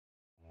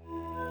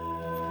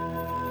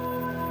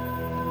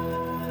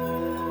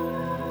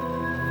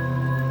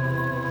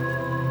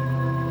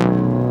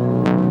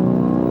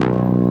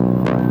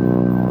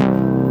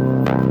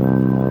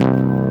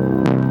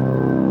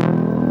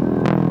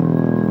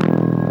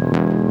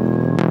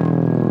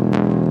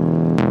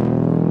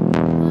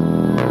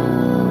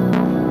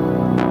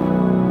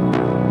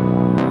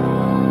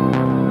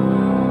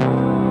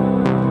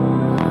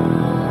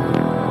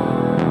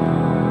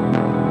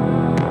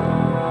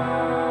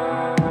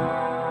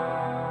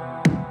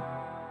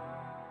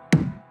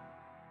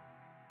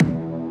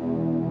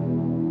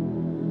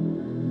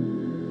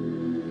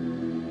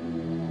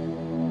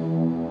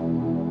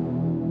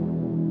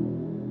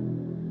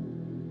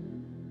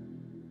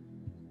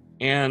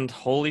And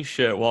holy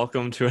shit,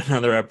 welcome to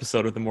another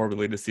episode of the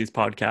Morbidly Deceased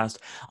podcast.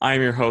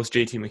 I'm your host,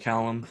 JT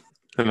McCallum,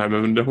 And I'm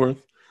Evan Duckworth.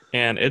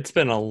 and it's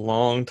been a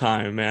long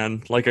time,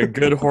 man. Like a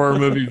good horror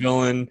movie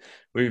villain,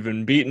 we've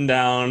been beaten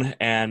down,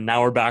 and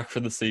now we're back for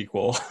the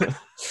sequel.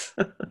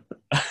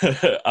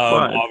 But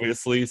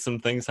Obviously, some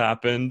things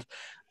happened.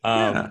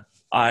 yeah,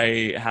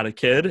 I had a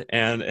kid,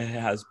 and it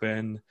has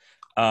been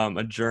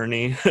a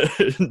journey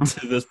to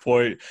this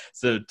point,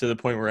 so to the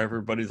point where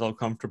everybody's all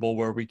comfortable,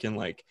 where we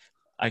can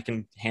I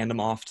can hand him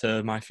off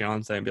to my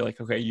fiance and be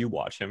like, okay, you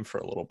watch him for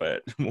a little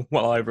bit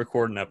while I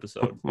record an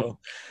episode. So,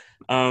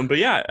 but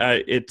yeah,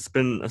 it's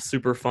been a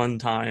super fun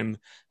time,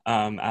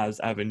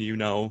 as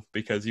Evan,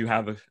 because you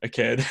have a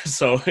kid,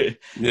 so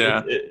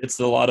yeah, it's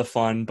a lot of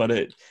fun.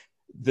 But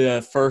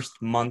the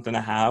first month and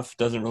a half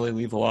doesn't really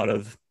leave a lot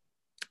of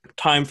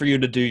time for you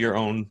to do your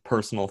own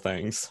personal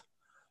things.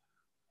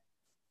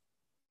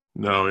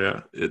 no,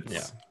 yeah, Yeah.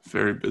 it's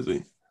very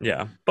busy.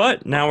 Yeah,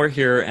 but now we're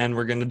here and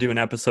we're going to do an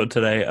episode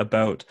today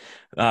about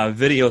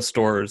video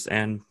stores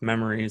and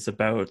memories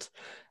about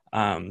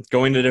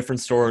going to different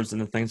stores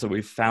and the things that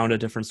we've found at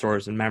different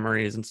stores and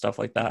memories and stuff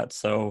like that.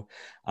 So,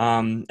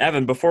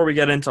 Evan, before we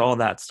get into all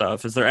that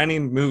stuff, is there any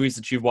movies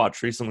that you've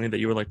watched recently that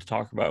you would like to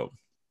talk about?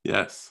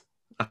 Yes,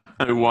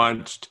 I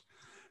watched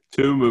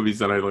two movies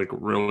that I like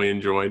really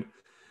enjoyed.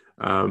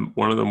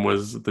 One of them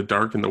was The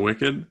Dark and the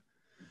Wicked,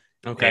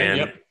 Okay, and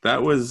yep.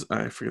 that was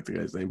I forget the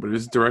guy's name, but it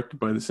was directed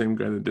by the same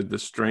guy that did The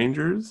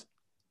Strangers.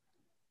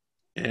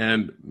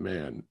 And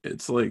man,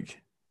 it's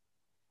like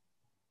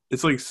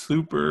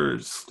super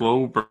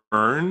slow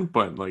burn,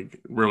 but like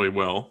really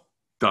well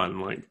done.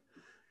 Like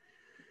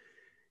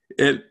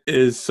it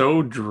is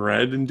so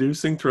dread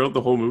inducing throughout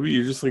the whole movie.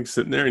 You're just like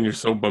sitting there and you're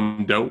so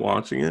bummed out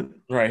watching it.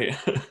 Right.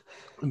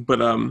 But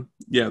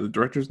yeah, the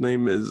director's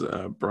name is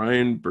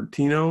Brian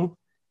Bertino,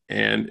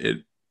 and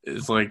it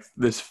is like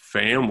this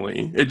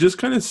family. It just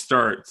kind of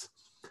starts.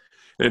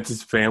 And it's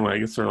his family. I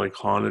guess they're like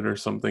haunted or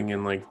something,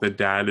 and like the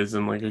dad is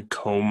in like a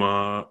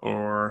coma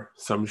or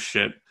some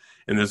shit,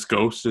 and this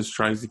ghost just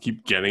tries to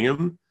keep getting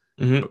him.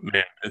 Hmm. But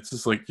man, it's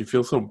just like you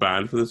feel so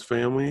bad for this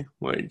family.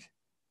 Like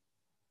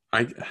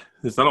I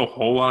there's not a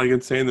whole lot I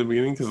can say in the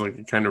beginning because like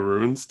it kind of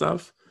ruins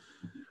stuff.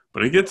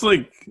 But it gets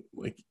like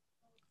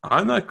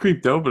I'm not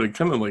creeped out, but it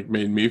kind of like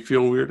made me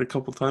feel weird a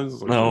couple times. I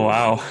was like, Oh, oh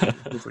wow. man.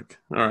 I was like,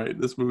 all right,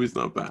 this movie's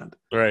not bad.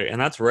 Right,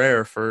 and that's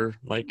rare for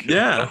like a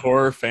Yeah.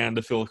 horror fan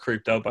to feel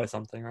creeped out by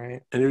something,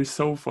 right? And it was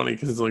so funny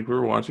because like we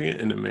were watching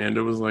it and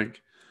Amanda was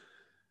like,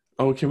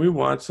 oh, can we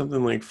watch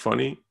something like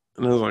funny?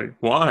 And I was like,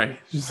 why?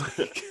 She's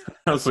like,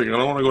 I was like, I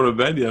don't want to go to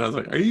bed yet. I was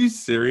like, are you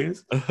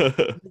serious? Yeah,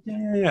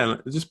 yeah, yeah.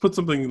 Just put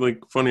something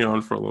like funny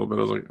on for a little bit.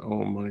 I was like,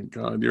 oh my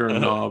God, you're a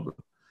knob.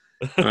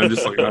 And I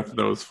just like, I thought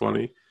that was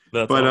funny.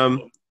 That's But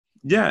awesome.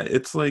 yeah,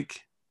 it's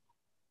like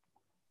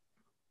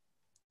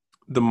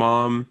the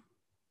mom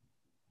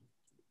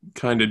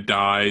kind of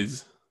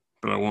dies,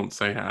 but I won't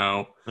say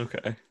how.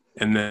 Okay.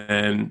 And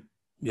then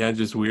yeah,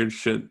 just weird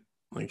shit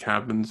like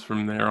happens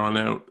from there on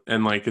out.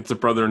 And like it's a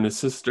brother and a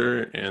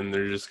sister, and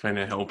they're just kind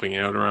of helping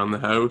out around the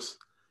house.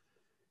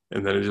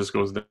 And then it just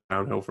goes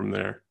downhill from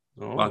there.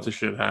 Lots Oh. of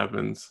shit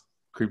happens,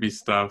 creepy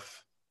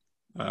stuff,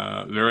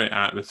 very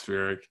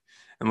atmospheric,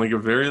 and like a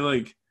very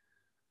like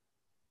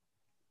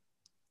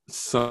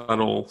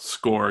subtle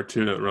score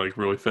too that like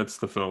really fits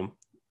the film.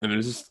 And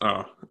it's just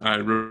I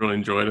really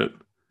enjoyed it.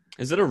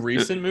 Is it a And,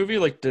 recent movie?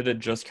 Like, did it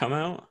just come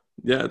out?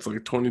 yeah, it's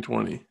like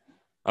 2020,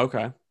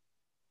 Okay.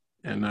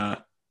 and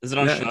Is it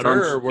on yeah,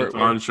 Shutter or it's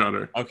where? on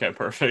Shutter. Okay,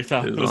 perfect.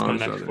 That It's was my on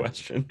next Shutter,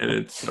 question. and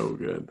it's so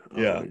good. Oh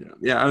Yeah. my God.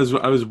 Yeah,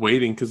 I was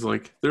waiting because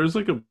like there's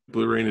like a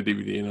Blu-ray and a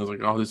DVD, and I was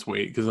like, I'll just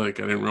wait because like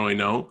I didn't really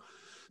know,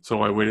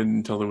 so I waited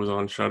until it was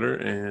on Shutter,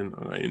 and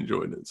I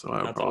enjoyed it. So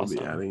I'll That's probably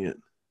be awesome. adding it.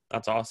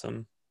 That's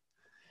awesome.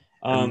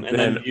 And And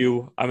then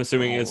then I'm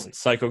assuming oh it's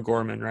Psycho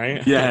Gorman,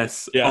 right?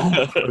 yes,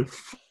 Yeah. oh my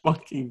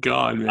fucking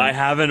God, I man.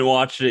 haven't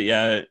watched it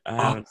yet. I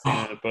haven't seen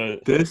Oh, it,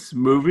 but this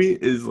movie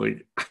is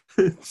like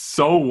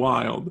so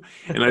wild,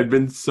 and I've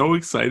been so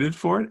excited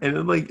for it, and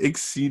it like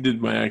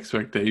exceeded my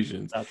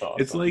expectations. that's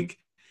It's awesome. like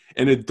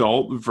an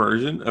adult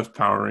version of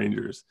Power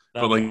Rangers,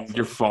 but That's like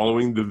you're awesome.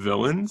 following the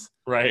villains.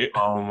 Right.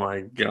 Oh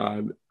my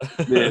God,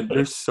 man,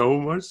 there's so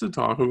much to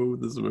talk about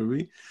with this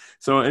movie.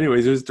 So,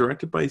 anyways, it was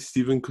directed by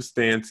Steven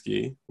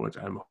Kostansky, which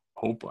I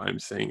hope I'm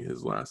saying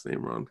his last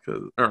name wrong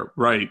because, or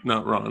right,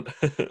 not wrong,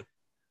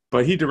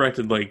 but he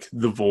directed like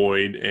The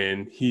Void,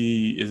 and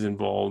he is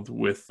involved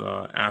with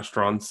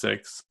Astron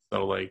 6,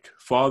 so like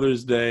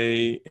Father's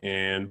Day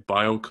and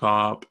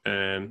BioCop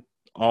and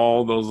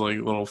all those like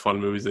little fun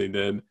movies they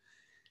did.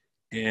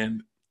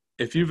 And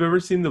if you've ever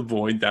seen The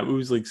Void, that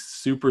movie's like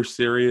super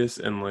serious,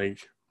 and like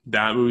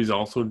that movie's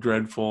also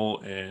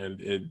dreadful,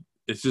 and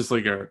it's just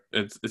like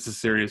it's a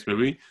serious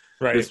movie.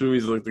 Right. This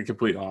movie's like the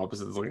complete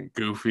opposite. It's like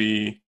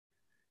goofy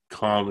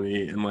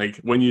comedy, and like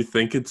when you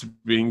think it's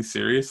being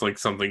serious, like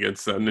something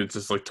gets said and it's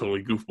just like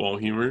totally goofball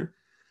humor.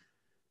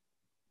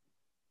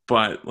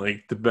 But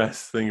like the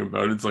best thing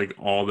about it's like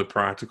all the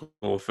practical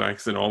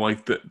effects and all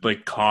like the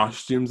like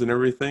costumes and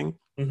everything.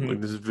 Hmm. Like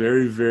there's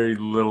very, very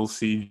little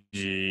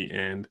CG,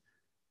 and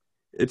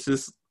it's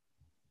just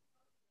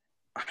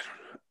I don't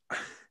know.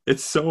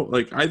 It's so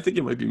like I think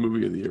it might be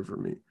movie of the year for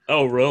me.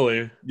 Oh,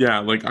 really? Yeah,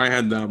 like I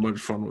had that much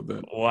fun with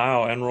it.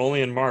 Wow, and we're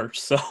only in March,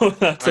 so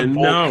that's a I bold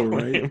know,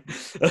 right?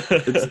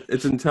 claim.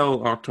 It's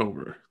until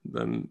October.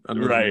 Then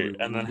another Right, movie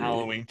and then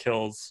Halloween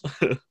Kills.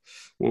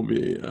 will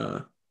be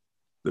the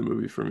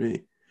movie for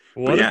me.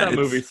 But What if yeah, that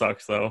movie it's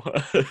sucks though?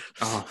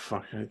 oh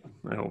fuck,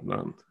 I hope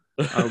not.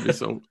 I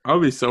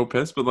would be so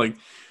pissed, but like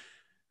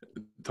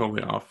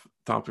totally off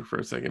topic for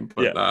a second.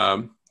 Yeah,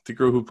 But the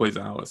girl who plays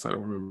Alice, I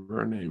don't remember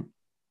her name.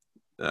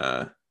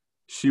 Uh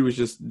she was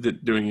just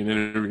doing an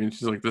interview and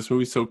she's like, this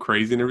movie's so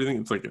crazy and everything.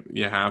 It's like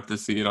you have to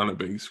see it on a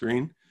big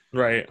screen.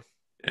 right.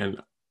 And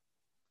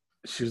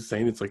she was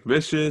saying it's like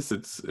vicious,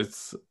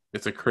 it's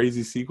a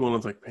crazy sequel, and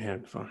it's like,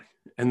 man, fuck.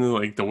 And then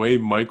like the way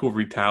Michael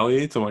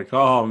retaliates, I'm like,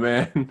 oh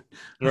man,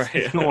 I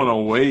Right. don't want to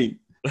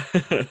wait.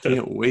 I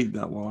can't wait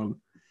that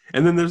long.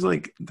 And then there's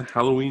like the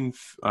Halloween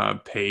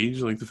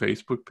page, like the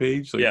Facebook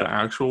page, like Yeah, the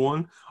actual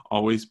one,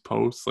 always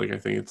posts. Like I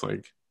think it's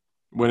like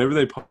whenever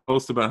they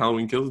post about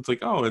Halloween Kills, it's like,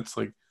 oh, it's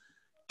like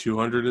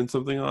 200 and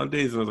something odd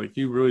days. And I was like,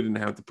 you really didn't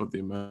have to put the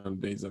amount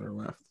of days that are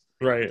left.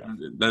 right.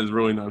 That is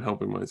really not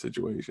helping my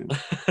situation.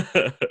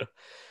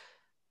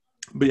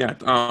 But yeah,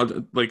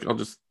 I'll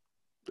just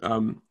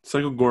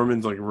Psycho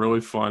Gorman's like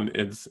really fun.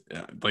 It's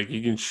like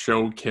you can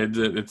show kids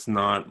it. It's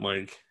not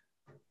like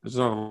there's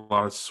not a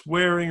lot of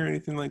swearing or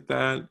anything like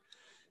that.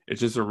 It's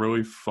just a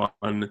really fun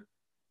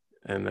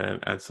and then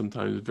at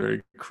sometimes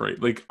very crazy.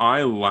 Like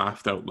I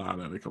laughed out loud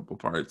at a couple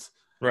parts.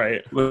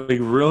 Right. Like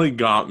really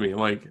got me.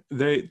 Like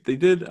they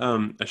did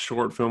a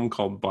short film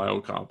called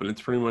BioCop, and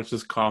it's pretty much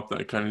this cop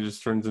that kind of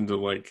just turns into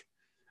like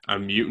a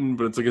mutant,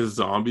 but it's like a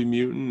zombie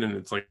mutant, and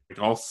it's like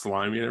all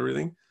slimy and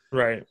everything.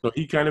 Right. So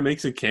he kind of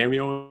makes a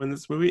cameo in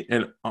this movie,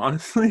 and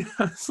honestly,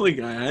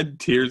 I had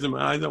tears in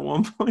my eyes at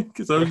one point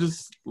because I was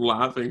just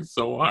laughing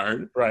so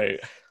hard. Right.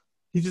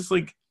 He just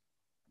like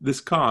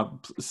this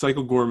cop,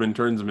 Psycho Gorman,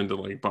 turns him into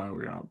like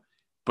BioCop,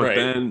 but Right.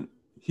 then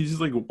he's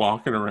just like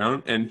walking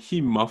around and he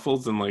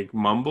muffles and like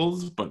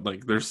mumbles, but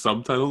like there's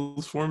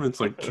subtitles for him. It's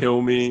like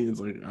kill me.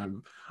 It's like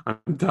I'm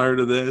tired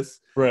of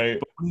this. Right.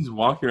 But when he's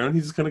walking around,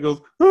 he just kind of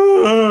goes.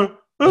 Ah!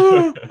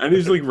 Ah! And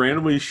he's like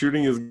randomly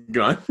shooting his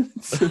gun.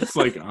 It's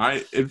like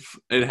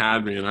it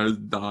had me and I was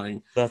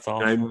dying. That's And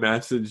I awesome.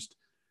 messaged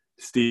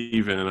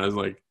Steven and I was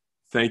like,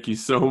 thank you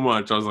so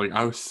much.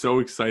 I was so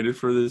excited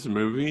for this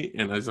movie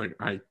and I was like,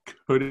 I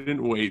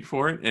couldn't wait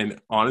for it. And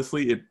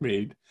honestly, it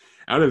made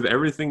out of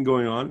everything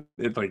going on,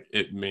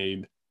 it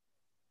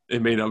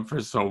made up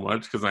for so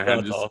much because I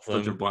had That's just such a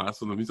awesome.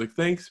 blast with him. He's like,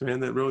 thanks, man.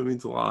 That really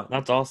means a lot.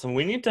 That's awesome.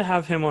 We need to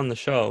have him on the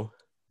show.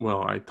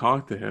 Well, I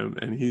talked to him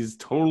and he's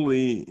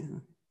totally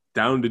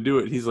down to do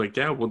it. He's like,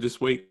 yeah, we'll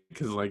just wait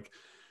because like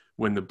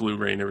when the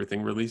Blu-ray and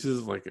everything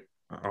releases, like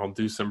I'll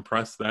do some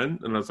press then.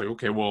 And I was like,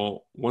 okay,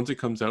 well, once it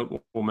comes out,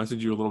 we'll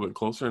message you a little bit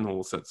closer and then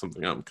we'll set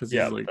something up because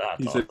Yeah, he's like,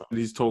 that's he said awesome.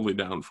 he's totally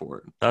down for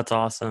it. That's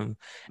awesome.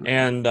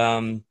 And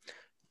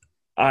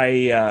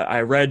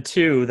I read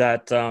too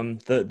that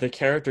the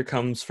character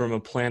comes from a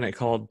planet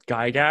called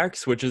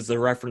Gygax, which is a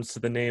reference to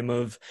the name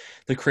of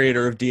the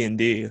creator of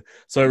D&D.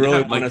 So I really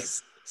Yeah, want like to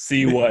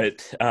see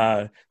what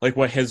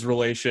what his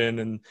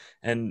relation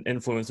and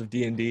influence of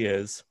D&D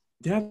is.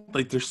 yeah,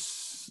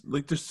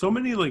 there's so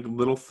many like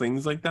little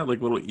things like that,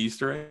 like little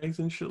Easter eggs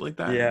and shit like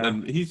that. Yeah,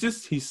 And he's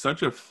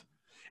such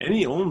and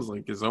he owns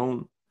like his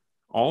own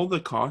all the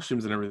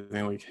costumes and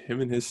everything like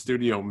him and his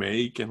studio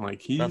make and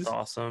like that's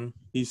awesome.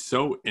 he's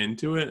so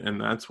into it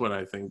and that's what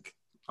I think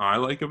I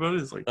like about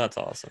it is like That's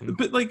awesome.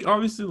 but like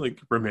obviously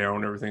like Romero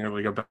and everything are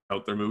like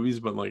about their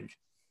movies, but like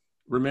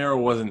Romero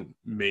wasn't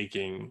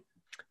making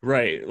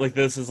Right. Like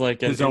this is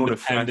like an his own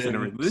effects and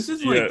everything. independent, This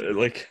is yeah, like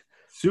like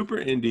super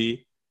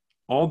indie,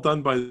 all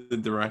done by the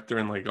director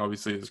and like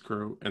obviously his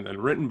crew, and then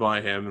written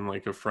by him and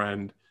like a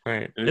friend.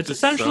 right. And it's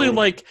It's just essentially so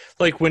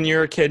like when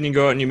you're a kid and you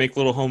go out and you make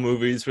little home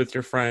movies with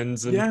your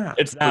friends and yeah,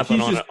 it's like that but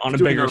he's just on a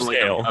doing it bigger on like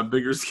scale. a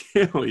bigger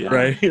scale. Yeah,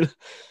 Right.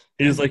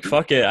 He's like,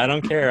 fuck it, I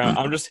don't care. I'm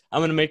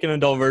gonna make an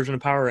adult version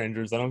of Power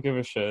Rangers. I don't give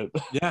a shit.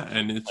 yeah,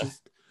 and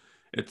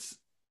it's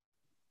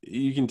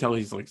you can tell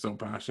he's like so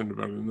passionate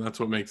about it, and that's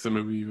what makes the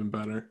movie even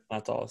better.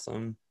 That's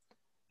awesome.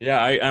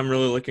 Yeah, I'm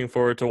really looking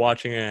forward to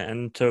watching it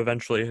and to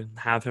eventually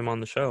have him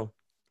on the show.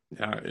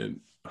 Yeah,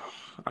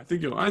 I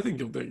think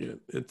you'll dig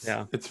it.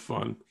 Yeah. It's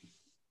fun.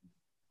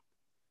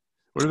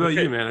 What about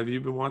Okay. you, man? Have you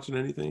been watching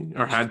anything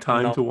or had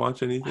time No, to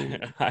watch anything?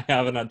 I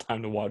haven't had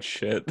time to watch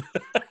shit.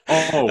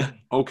 Oh,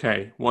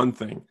 okay. One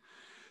thing.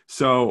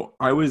 So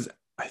I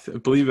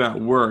believe, at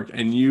work,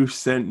 and you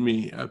sent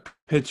me a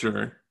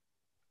picture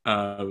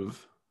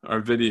of our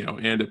video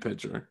and a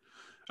picture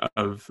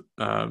of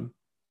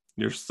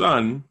your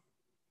son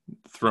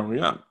throwing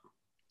up.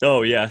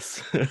 Oh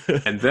yes.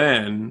 And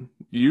then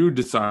you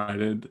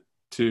decided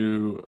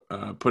to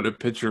put a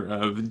picture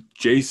of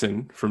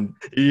Jason from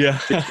Yeah.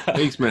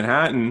 Takes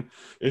Manhattan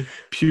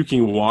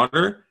puking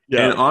water.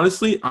 Yeah. And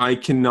honestly, I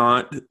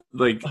cannot,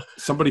 like,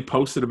 somebody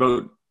posted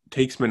about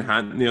Takes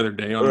Manhattan the other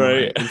day on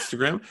Right. my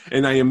Instagram,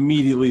 and I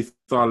immediately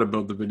thought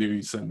about the video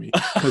you sent me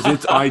because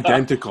it's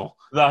identical.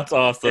 That's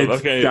awesome.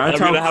 Okay, That's I'm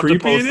how gonna have to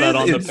creepy it post that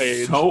is. on the It's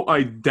page. so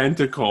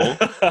identical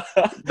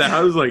that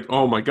I was like,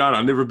 oh my god,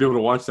 I'll never be able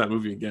to watch that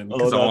movie again Oh,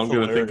 because all that's I'm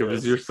gonna think of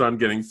is hilarious. your son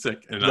getting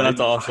sick, and That's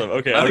awesome.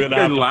 Okay, I I'm think gonna I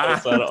have to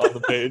post laughed. that on the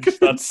I page. couldn't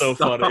That's so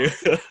funny.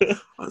 stop.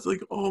 I was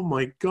like, oh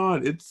my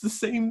god, it's the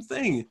same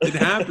thing. It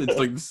happens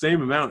like the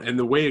same amount, and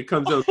the way it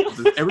comes out,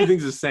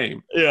 everything's the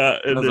same. Yeah,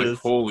 And I it was like, is.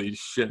 holy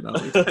shit. And I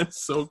was like,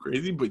 that's so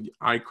crazy. But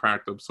I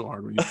cracked up so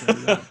hard when you told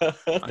me that.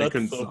 I That's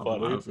couldn't so stop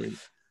funny. laughing.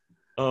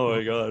 Oh Oh.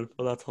 my god.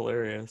 Well, that's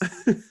hilarious.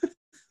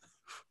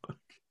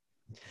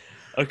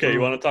 Okay, you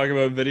Oh. want to talk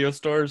about video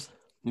stores?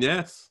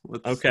 Yes,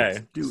 let's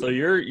Okay, do so it.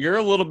 you're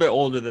a little bit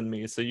older than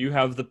me, so you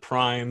have the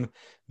prime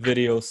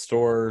video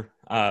store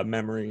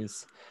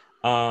memories.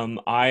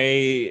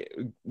 I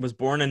was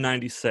born in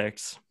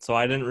 '96, so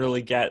I didn't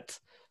really get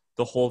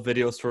the whole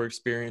video store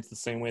experience the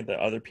same way that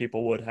other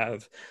people would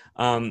have.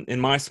 In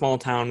my small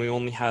town, we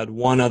only had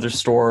one other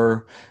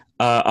store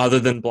other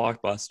than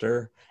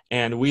Blockbuster,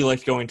 and we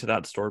liked going to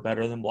that store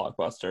better than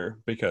Blockbuster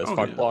because Oh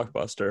fuck yeah.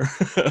 Blockbuster.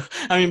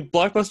 I mean,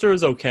 Blockbuster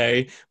was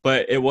okay,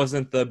 but it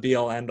wasn't the be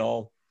all end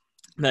all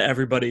that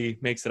everybody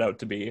makes it out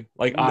to be.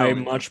 Like I No,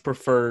 yeah. much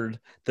preferred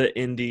the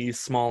indie,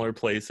 smaller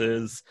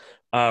places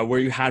where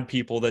you had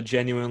people that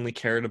genuinely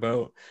cared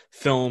about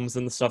films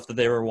and the stuff that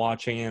they were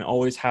watching, and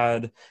always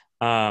had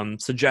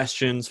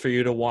suggestions for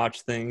you to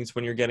watch things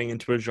when you're getting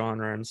into a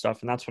genre and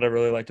stuff. And that's what I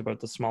really liked about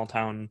the small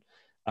town,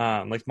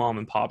 like mom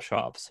and pop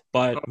shops.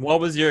 But what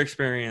was your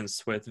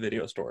experience with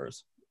video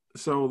stores?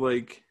 So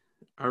like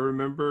I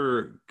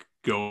remember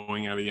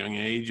going at a young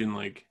age and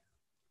like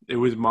it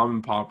was mom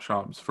and pop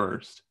shops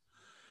first.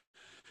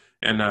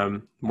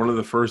 And one of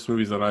the first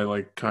movies that I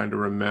like kind of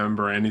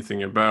remember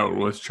anything about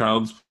was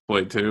Child's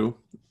Play 2.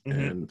 Hmm.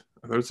 And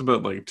that was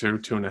about like two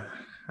and a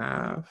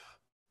half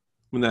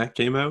when that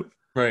came out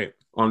Right.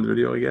 on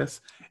video, I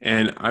guess.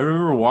 And I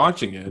remember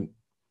watching it,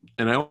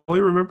 and I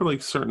only remember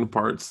like certain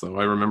parts though.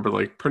 I remember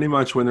like pretty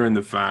much when they're in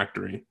the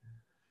factory.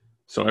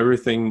 So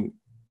everything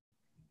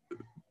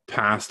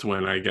past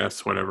when I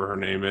guess whatever her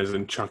name is,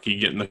 and Chucky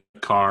get in the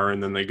car,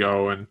 and then they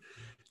go and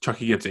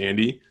Chucky gets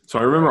Andy. So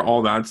I remember Right.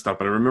 all that stuff,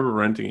 but I remember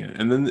renting it.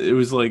 And then it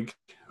was like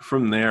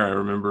from there, I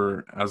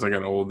remember as I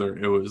got older,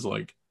 it was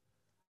like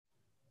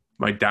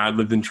my dad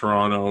lived in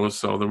Toronto,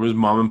 so there was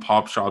mom and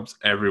pop shops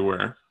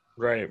everywhere.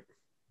 Right.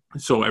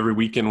 So every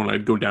weekend when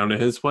I'd go down to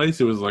his place,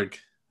 it was like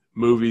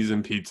movies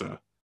and pizza.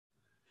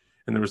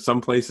 And there were some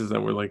places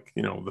that were like,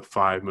 you know, the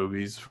 5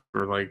 movies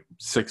for like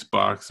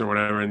 $6 or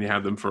whatever, and you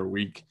had them for a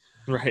week.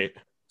 Right.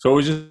 So it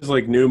was just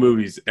like new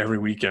movies every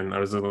weekend. I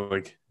was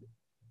like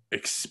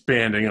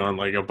expanding on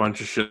like a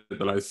bunch of shit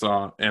that I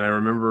saw. And I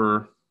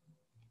remember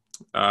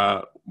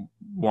uh,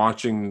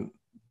 watching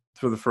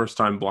for the first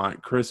time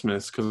Black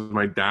Christmas because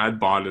my dad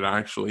bought it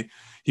actually.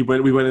 We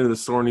went into the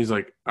store and he's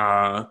like,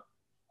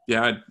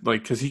 yeah,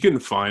 like because he couldn't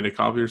find a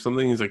copy or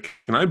something. He's like,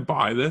 "Can I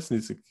buy this?" And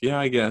he's like, "Yeah,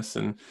 I guess."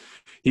 And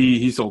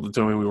he sold it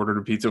to me. We ordered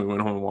a pizza. And we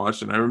went home and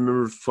watched it. And I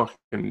remember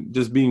fucking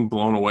just being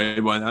blown away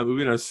by that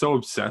movie. And I was so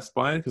obsessed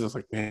by it because I was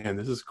like, "Man,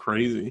 this is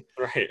crazy."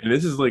 Right. And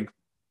this is like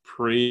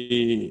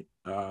pre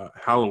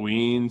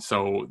Halloween,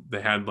 so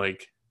they had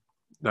like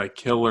that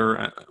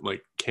killer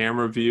like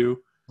camera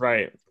view,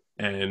 Right.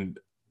 and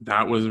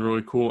that was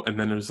really cool. And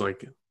then it was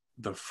like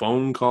the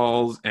phone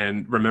calls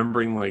and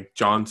remembering like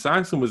John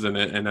Saxon was in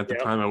it, and at the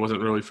Yep. time I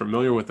wasn't really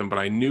familiar with him, but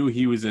I knew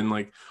he was in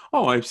like,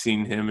 oh, I've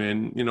seen him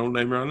in, you know,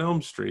 Nightmare on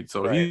Elm Street,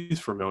 so Right. he's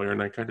familiar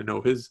and I kind of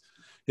know his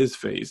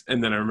face.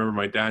 And then I remember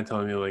my dad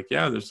telling me like,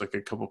 yeah, there's like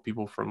a couple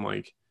people from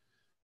like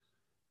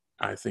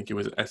I think it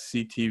was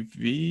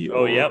SCTV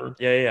Oh, yep. or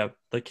Yeah, yeah.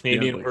 The yeah,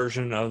 Canadian like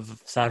version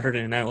of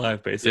Saturday Night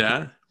Live, basically.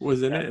 yeah,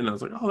 was in Yeah. it, and I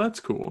was like, oh, that's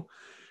cool.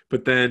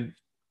 But then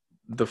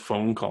the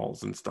phone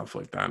calls and stuff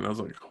like that, and I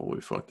was like,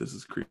 holy fuck, this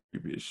is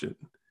creepy as shit.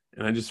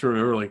 And I just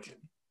remember like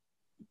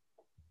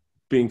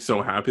being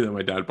so happy that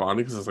my dad bought it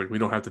because I was like, we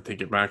don't have to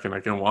take it back, and I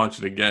can watch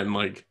it again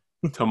like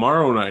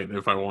tomorrow night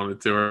if I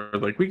wanted to, or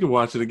like we could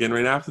watch it again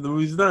right after the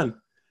movie's done.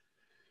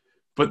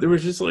 But there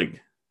was just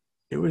like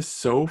it was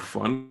so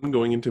fun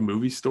going into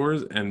movie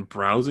stores and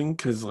browsing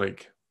because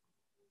like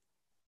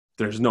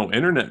there's no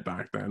internet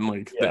back then.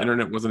 Like the Yeah.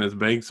 internet wasn't as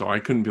big, so I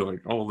couldn't be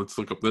like, oh, let's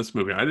look up this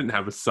movie. I didn't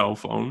have a cell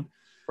phone.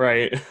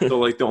 Right. So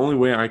like the only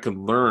way I could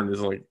learn is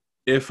like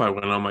if I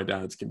went on my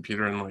dad's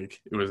computer, and like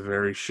it was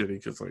very shitty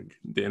because like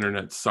the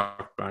internet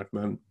sucked back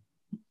then.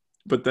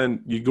 But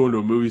then you go into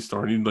a movie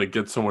store and you'd like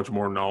get so much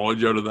more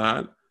knowledge out of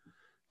that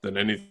than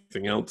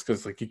anything else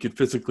because like you could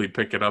physically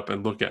pick it up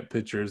and look at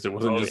pictures. It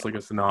wasn't Oh, just yeah. like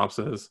a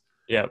synopsis.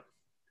 Yep.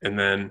 And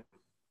then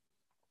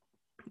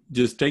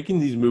just taking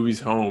these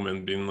movies home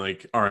and being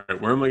like, all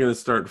right, where am I going to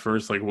start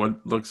first? Like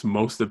what looks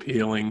most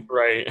appealing?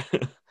 Right.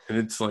 And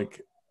it's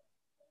like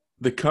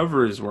the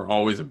covers were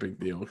always a big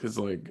deal because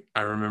like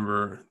I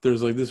remember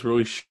there's like this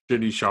really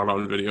shitty shot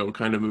on video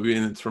kind of movie,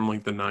 and it's from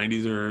like the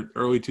 90s or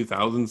early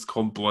 2000s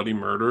called Bloody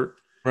Murder.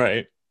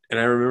 Right. And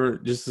I remember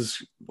just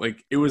this,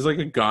 like, it was like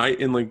a guy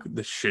in like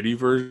the shitty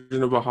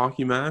version of a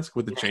hockey mask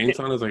with the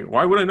chainsaw. I was like,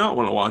 why would I not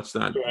want to watch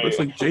that? It looks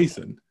Right. like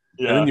Jason.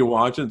 And Yeah. then you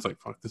watch it, it's like,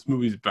 fuck, this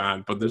movie's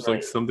bad, but there's like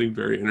Right. something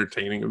very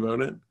entertaining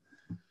about it.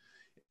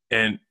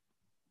 And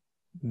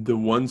the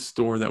one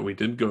store that we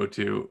did go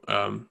to,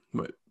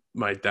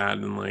 my dad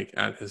and like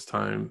at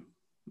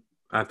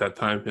that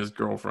time, his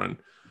girlfriend,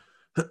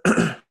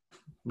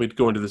 we'd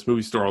go into this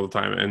movie store all the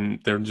time,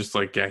 and they're just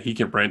like, yeah, he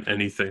can rent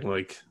anything.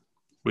 Like,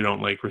 we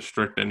don't like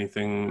restrict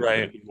anything that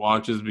Right. he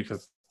watches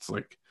because it's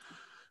like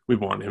we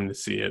want him to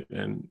see it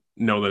and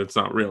know that it's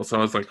not real. So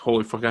I was like,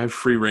 holy fuck, I have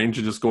free range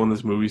to just go in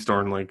this movie store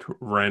and like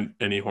rent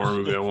any horror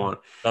movie I want.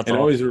 That's And I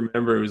awesome. always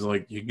remember it was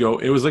like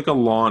it was like a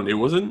lawn. It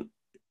wasn't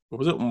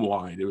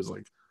wide. It was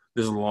like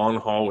this long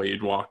hallway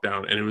you'd walk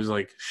down, and it was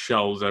like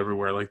shelves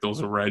everywhere, like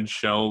those red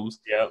shelves.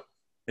 Yep.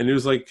 And it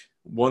was like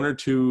one or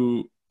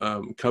two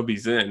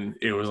cubbies in,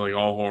 it was like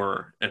all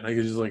horror, and I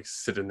could just like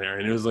sit in there,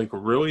 and it was like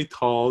really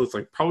tall. It's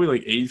like probably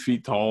like 8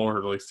 feet tall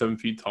or like 7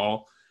 feet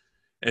tall,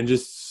 and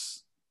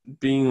just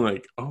being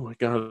like, oh my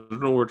god, I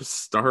don't know where to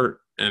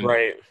start. And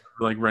Right.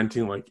 like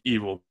renting like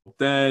Evil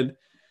Dead,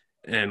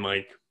 and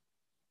like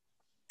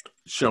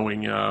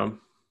showing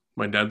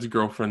my dad's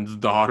girlfriend's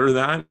daughter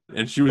that,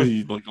 and she was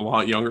like a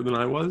lot younger than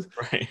I was,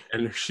 Right.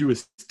 and she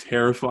was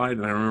terrified.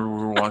 And I remember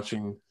we were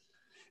watching,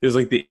 it was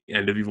like the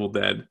end of Evil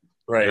Dead,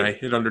 and I Right.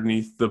 hid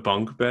underneath the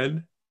bunk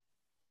bed,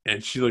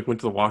 and she like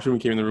went to the washroom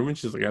and came in the room, and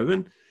she's like,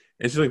 Evan,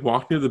 and she like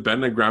walked near the bed,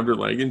 and I grabbed her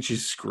leg, and she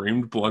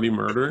screamed bloody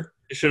murder.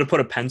 You should have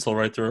put a pencil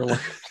right through her leg.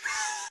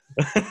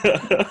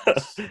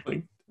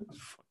 Like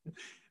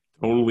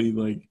totally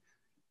like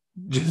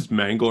just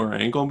mangle her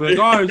ankle and be like,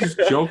 oh, I was just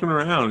joking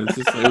around. It's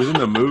just, it was in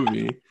the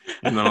movie,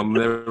 and then I'll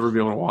never be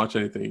able to watch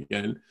anything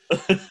again.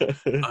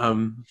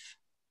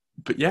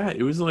 But yeah,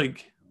 it was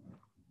like,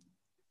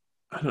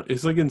 I don't,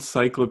 it's like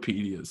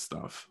encyclopedia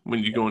stuff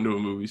when you go into a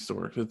movie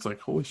store. It's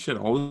like, holy shit,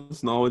 all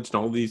this knowledge and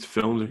all these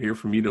films are here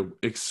for me to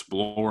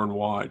explore and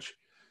watch.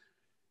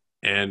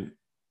 And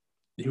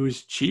it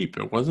was cheap.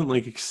 It wasn't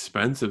like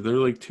expensive. They're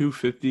like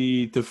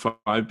 $2.50 to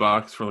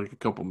 $5 for like a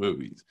couple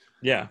movies.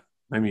 Yeah.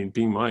 I mean,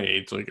 being my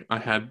age, like I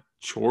had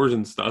chores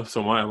and stuff,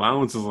 so my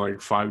allowance is like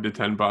 $5 to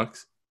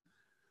 $10.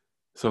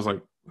 So I was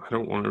like, I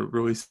don't want to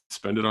really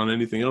spend it on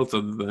anything else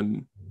other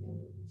than,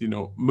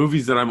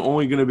 movies that I'm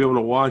only going to be able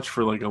to watch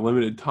for like a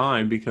limited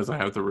time because I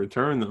have to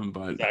return them.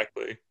 But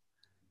Exactly.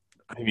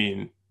 I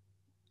mean,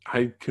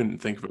 I couldn't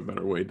think of a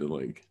better way to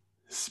like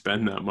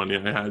spend that money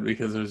I had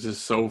because it was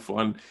just so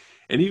fun.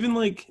 And even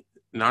like,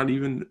 not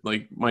even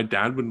like my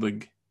dad would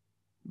like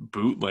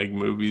bootleg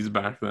movies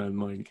back then.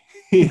 Like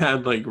he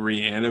had like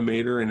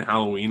Reanimator and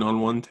Halloween on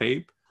one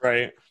tape.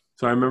 Right.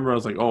 So I remember I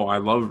was like, oh, I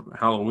love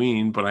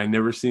Halloween, but I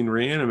never seen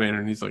Reanimator.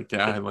 And he's like,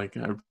 yeah,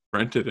 I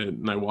rented it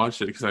and I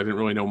watched it because I didn't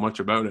really know much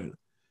about it.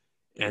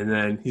 And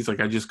then he's like,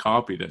 I just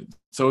copied it.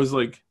 So it was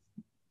like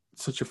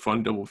such a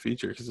fun double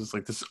feature because it's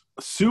like this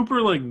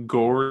super like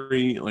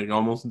gory, like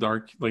almost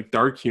dark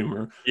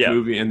humor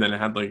movie. And then it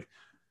had like,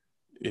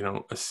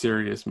 a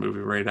serious movie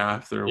right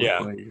after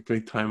with like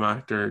big time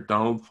actor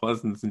Donald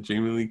Pleasance and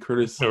Jamie Lee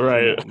Curtis.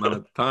 Right. Not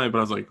at the time, but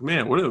I was like,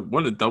 man,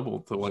 what a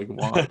double to like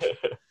watch.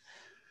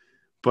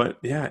 But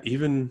yeah,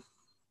 even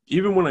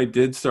when I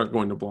did start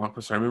going to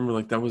Blockbuster, I remember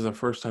like that was the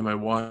first time I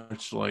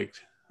watched like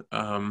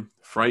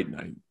Fright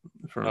Night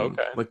from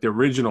like the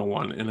original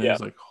one, and I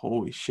was like,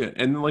 holy shit.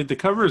 And like the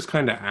cover is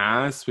kind of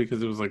ass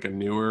because it was like a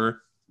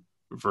newer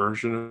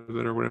version of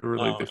it or whatever.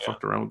 Like they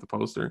fucked around with the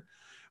poster.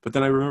 But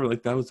then I remember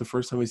like that was the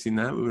first time I seen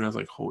that movie, and I was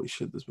like, holy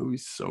shit, this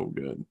movie's so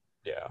good.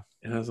 Yeah.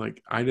 And I was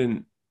like, I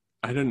didn't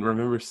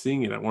remember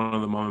seeing it at one of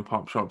the mom and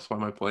pop shops by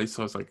my place.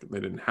 So I was like, they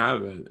didn't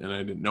have it and I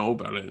didn't know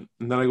about it.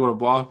 And then I go to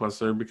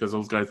Blockbuster because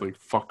those guys like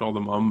fucked all the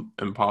mom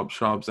and pop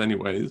shops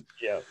anyways.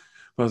 Yeah.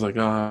 But I was like,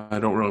 I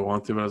don't really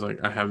want to, but I was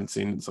like, I haven't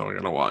seen it, so I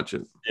gotta watch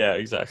it. Yeah,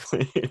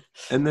 exactly.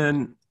 And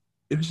then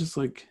it was just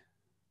like,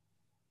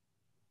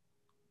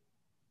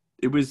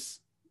 it was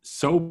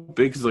so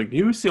big because like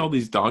you see all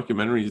these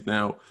documentaries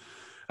now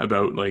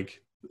about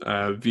like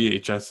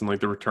VHS and like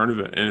the return of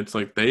it, and it's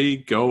like they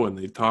go and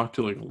they talk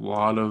to like a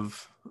lot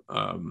of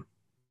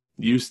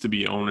used to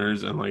be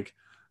owners and like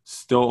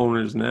still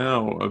owners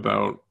now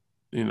about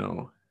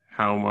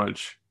how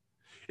much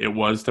it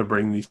was to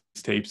bring these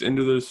tapes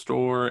into the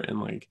store, and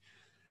like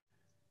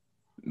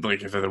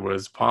if it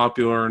was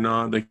popular or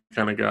not. They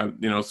kind of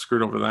got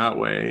screwed over that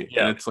way.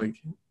 And it's like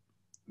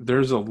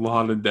there's a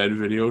lot of dead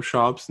video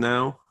shops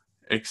now,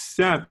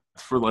 except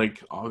for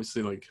like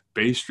obviously like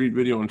Bay Street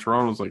Video in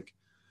Toronto is like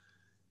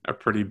a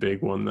pretty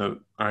big one that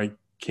I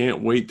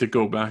can't wait to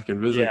go back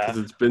and visit because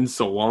it's been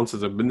so long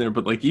since I've been there.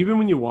 But like even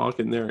when you walk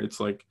in there, it's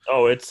like,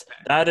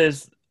 that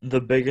is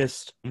the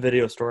biggest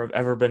video store I've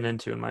ever been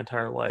into in my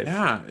entire life.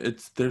 Yeah,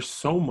 there's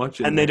so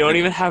much and they don't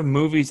even have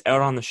movies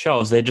out on the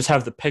shelves. They just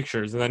have the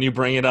pictures, and then you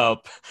bring it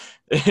up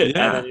and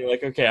then you're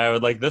like, okay, I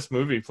would like this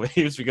movie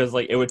please, because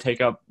like it would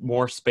take up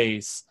more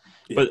space.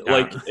 But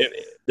like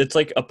it's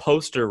like a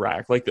poster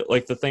rack, like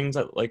the things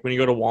that like when you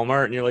go to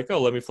Walmart and you're like,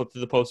 oh, let me flip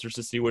through the posters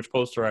to see which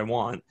poster I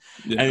want,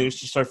 and Yeah. you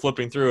just start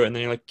flipping through it, and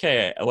then you're like,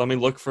 okay, let me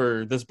look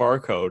for this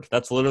barcode.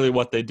 That's literally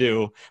what they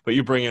do, but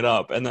you bring it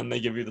up, and then they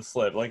give you the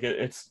slip. Like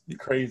it's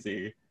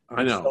crazy.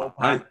 I It's know. so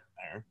packed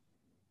in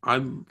I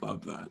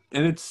love that.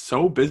 And it's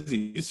so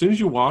busy. As soon as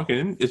you walk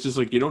in, it's just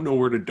like you don't know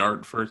where to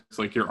dart first. It's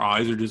like your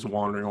eyes are just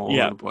wandering all over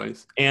yeah, the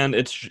place. and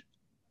it's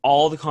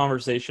all the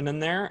conversation in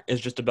there is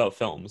just about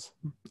films.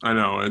 I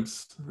know.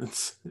 It's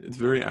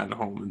very at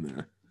home in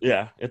there.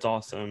 Yeah, it's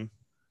awesome.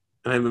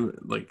 And I remember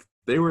like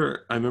they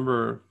were I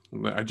remember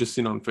I just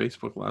seen on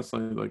Facebook last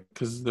night, like,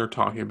 because they're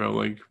talking about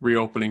like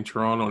reopening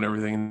Toronto and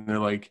everything, and they're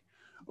like,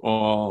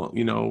 "Oh,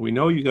 we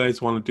know you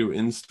guys want to do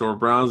in-store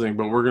browsing,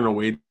 but we're gonna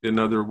wait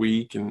another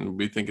week, and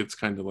we think it's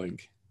kind of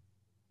like,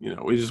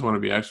 we just want to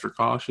be extra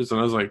cautious." And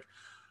I was like,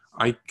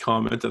 I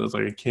commented, I was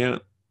like,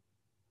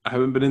 I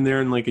haven't been in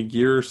there in like a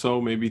year or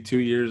so, maybe 2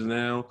 years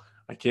now.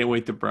 I can't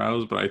wait to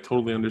browse, but I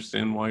totally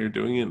understand why you're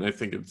doing it, and I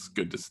think it's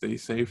good to stay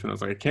safe. And I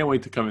was like, I can't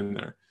wait to come in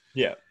there.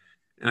 Yeah,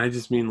 And I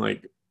just mean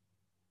like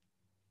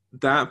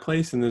that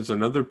place, and there's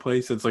another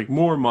place that's like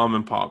more mom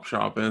and pop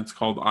shop, and it's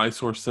called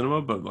Eyesore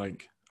Cinema, but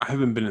like I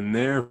haven't been in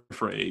there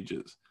for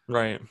ages.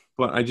 right.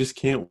 But I just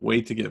can't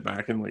wait to get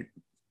back in like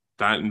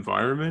that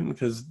environment,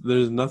 because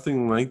there's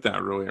nothing like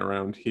that really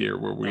around here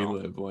where we No.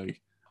 live.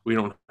 Like we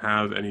don't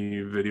have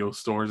any video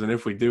stores, and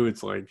if we do,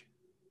 it's like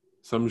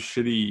some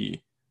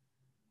shitty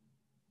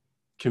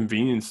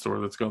convenience store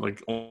that's got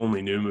like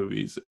only new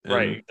movies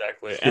Right, and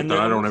exactly. shit And that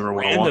they're I the don't most ever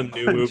want to random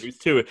new watch. movies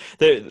too.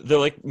 They're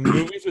like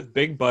movies with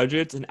big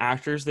budgets and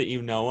actors that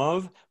you know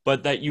of,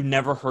 but that you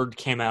never heard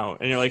came out.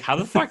 And you're like, how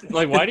the fuck?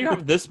 Like, why do you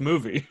have this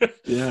movie?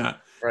 Yeah.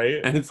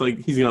 Right? And it's like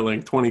he's got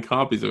like 20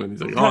 copies of it. And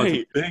he's like, "Oh, it's a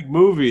Right. big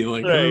movie.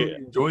 Like Right.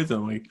 everybody enjoys it."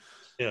 I'm like,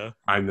 Yeah.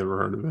 I've never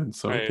heard of it,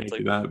 so Right. it It's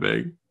can't be like that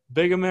big.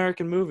 big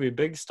American movie,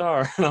 big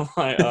star. And I'm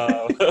like,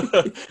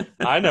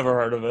 I never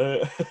heard of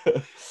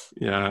it.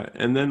 Yeah.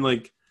 And then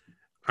like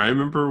I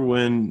remember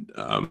when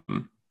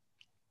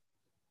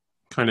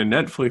kind of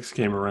Netflix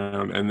came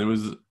around, and there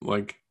was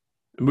like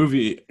a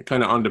movie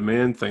kind of on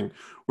demand thing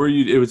where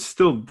it was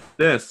still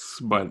discs,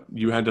 but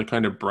you had to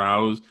kind of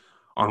browse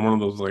on one of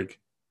those like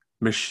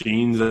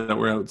machines that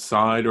were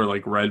outside, or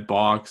like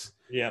Redbox,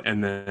 Yeah.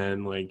 and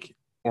then like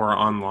or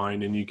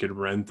online, and you could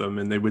rent them,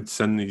 and they would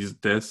send these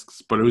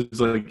discs, but it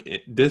was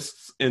like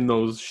discs in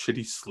those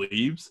shitty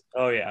sleeves,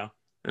 Oh yeah.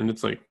 and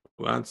it's like,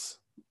 well, that's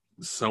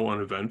so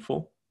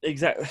uneventful.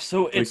 Exactly.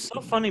 So Like, it's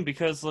so funny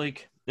because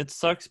like it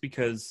sucks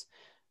because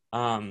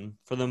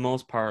for the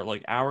most part,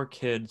 like our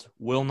kids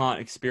will not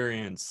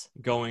experience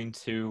going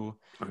to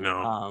I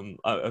know.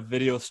 a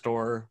video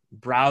store,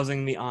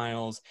 browsing the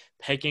aisles,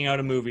 picking out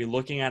a movie,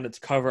 looking at its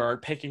cover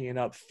art, picking it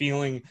up,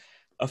 feeling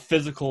a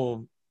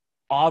physical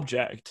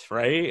object,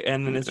 right?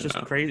 And then it's just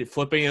Yeah. crazy,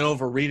 flipping it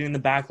over, reading the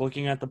back,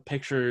 looking at the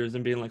pictures,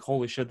 and being like,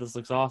 "Holy shit, this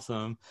looks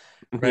awesome!"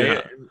 Right?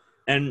 Yeah.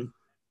 And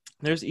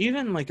there's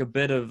even like a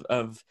bit of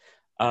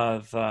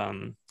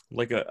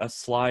like a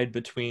slide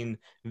between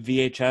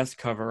VHS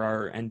cover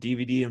art and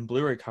DVD and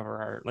Blu-ray cover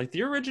art. Like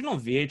the original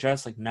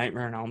VHS, like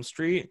Nightmare on Elm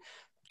Street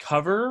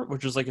cover,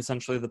 which is like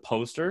essentially the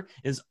poster,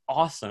 is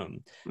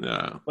awesome.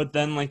 Yeah. But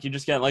then like you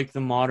just get like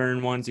the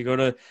modern ones. You go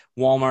to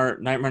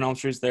Walmart, Nightmare on Elm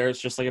Street's there. It's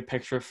just like a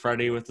picture of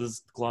Freddy with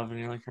his glove, and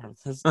you're like, "Oh,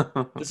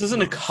 this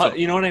isn't a cut."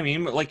 You know what I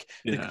mean? But like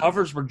the Yeah.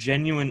 covers were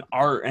genuine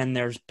art, and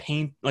there's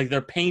paint, like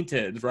they're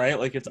painted, right?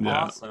 Like it's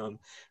Yeah. awesome.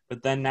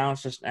 But then now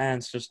it's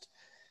just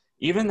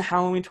even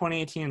Halloween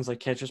 2018 is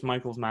like Catches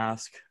Michael's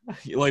Mask.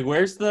 Like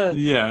where's the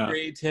Yeah.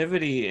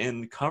 creativity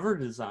in cover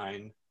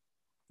design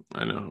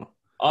I know.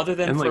 other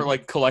than And for like,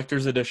 like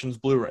collector's editions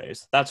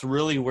Blu-rays? That's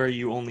really where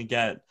you only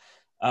get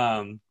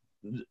um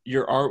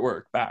your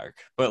artwork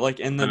back. But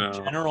like in I the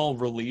know. general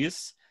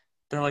release,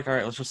 they're like, all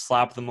right, let's just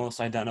slap the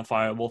most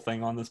identifiable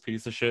thing on this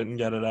piece of shit and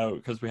get it out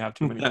because we have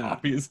too many Yeah.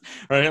 copies,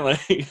 right?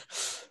 Like,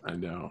 I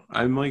know.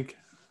 I'm like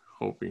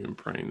hoping and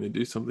praying they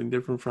do something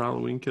different for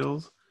Halloween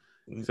Kills.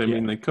 'Cause, I yeah,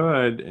 mean, they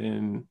could,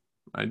 and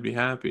I'd be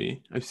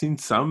happy. I've seen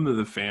some of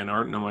the fan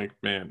art, and I'm like,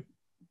 man,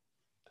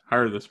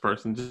 hire this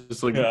person.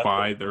 Just like yeah,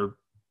 buy their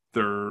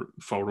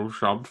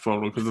photoshopped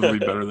photo, because it'll be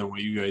better than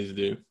what you guys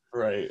do.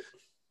 right.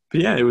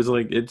 But yeah, it was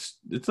like it's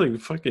like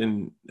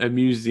fucking a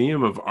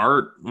museum of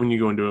art when you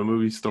go into a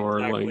movie store.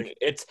 Exactly. Like,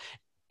 It's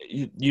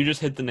you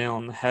just hit the nail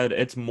on the head.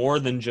 It's more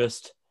than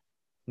just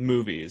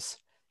movies.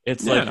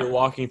 It's like yeah, you're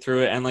walking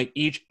through it, and like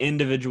each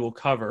individual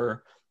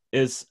cover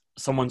is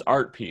someone's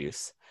art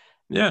piece,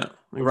 yeah,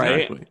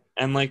 right? exactly.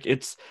 And like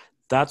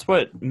that's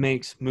what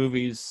makes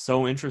movies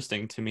so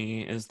interesting to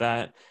me is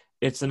that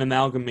it's an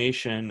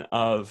amalgamation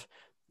of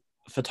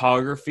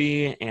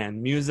photography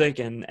and music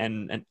and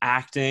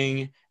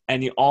acting,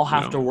 and you all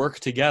have Yeah, to work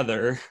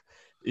together,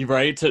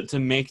 right, to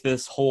make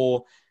this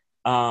whole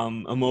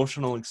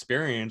emotional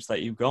experience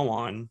that you go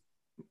on,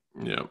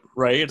 yeah,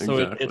 right? So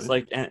it's exactly.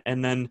 like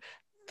and then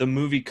the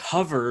movie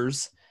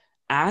covers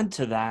add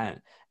to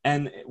that.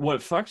 And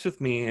what fucks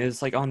with me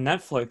is like on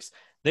Netflix,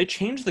 they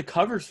change the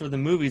covers for the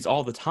movies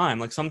all the time.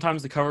 Like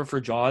sometimes the cover for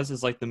Jaws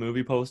is like the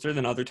movie poster,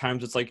 then other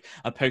times it's like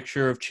a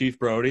picture of Chief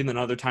Brody, and then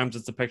other times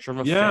it's a picture of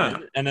a Yeah.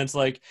 fin. And it's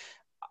like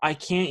I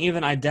can't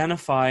even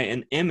identify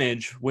an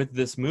image with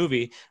this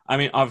movie. I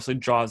mean, obviously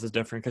Jaws is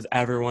different because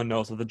everyone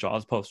knows what the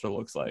Jaws poster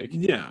looks like.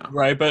 Yeah.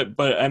 Right, but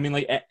I mean,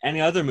 like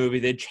any other movie,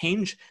 they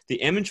change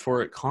the image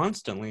for it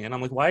constantly, and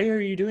I'm like, why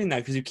are you doing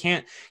that? Because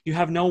you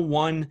have no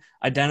one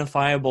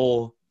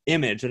identifiable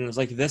image, and it's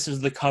like this is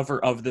the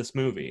cover of this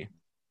movie,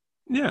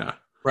 Yeah.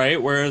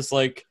 right? Whereas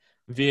like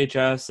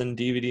VHS and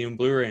DVD and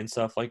Blu-ray and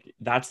stuff, like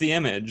that's the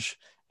image,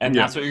 and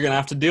Yeah. that's what you're gonna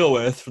have to deal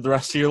with for the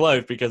rest of your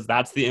life because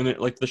that's the image,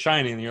 like The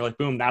Shining. And you're like,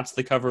 boom, that's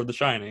the cover of The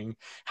Shining.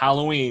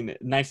 Halloween,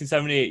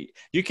 1978.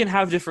 You can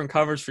have different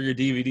covers for your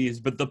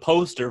DVDs, but the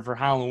poster for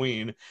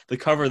Halloween, the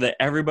cover that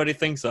everybody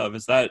thinks of,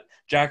 is that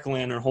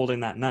jack-o'-lantern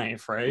holding that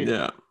knife, right?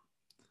 Yeah.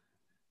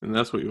 And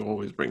that's what you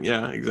always bring.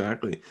 Yeah,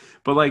 exactly.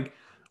 But like,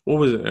 what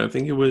was it? I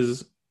think it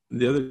was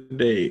the other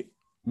day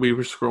we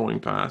were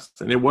scrolling past,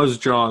 and it was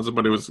Jaws,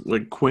 but it was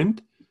like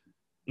Quint.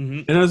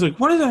 Mm-hmm. And I was like,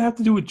 what does that have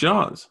to do with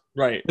Jaws?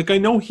 Right. Like, I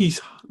know he's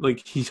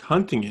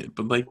hunting it,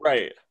 but like,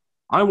 Right.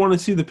 I want to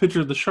see the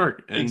picture of the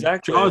shark and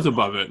Exactly. Jaws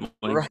above it.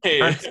 Like,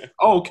 right.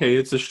 okay,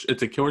 it's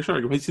a killer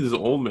shark. If I see this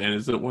old man,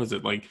 was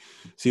it like,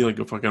 see like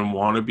a fucking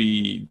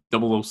wannabe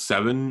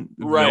 007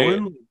 right.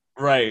 villain?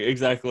 Right.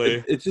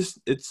 Exactly.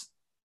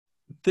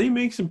 They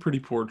make some pretty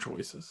poor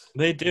choices.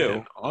 They do.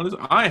 And honestly,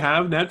 I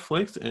have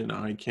Netflix, and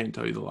I can't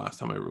tell you the last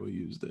time I really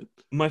used it.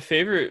 My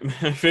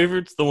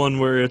favorite's the one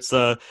where it's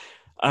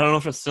I don't know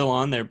if it's still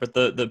on there, but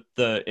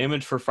the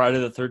image for Friday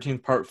the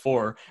 13th Part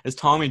 4 is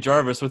Tommy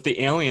Jarvis with the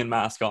alien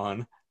mask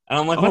on. And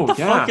I'm like, what the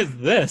fuck is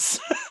this?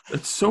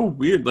 It's so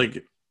weird.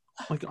 Like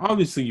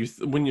obviously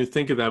when you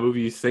think of that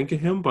movie, you think of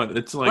him, but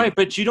it's like right,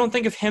 but you don't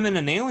think of him in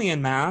an alien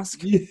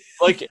mask. Yeah,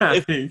 like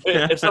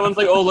if someone's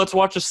like, oh, let's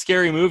watch a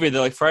scary movie, they're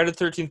like Friday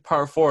the 13th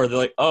Part 4. They're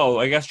like, oh,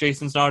 I guess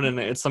Jason's not in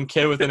it. It's some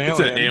kid with an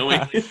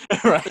alien.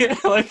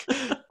 Right? Like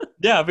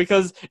yeah,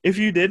 because if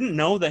you didn't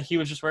know that he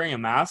was just wearing a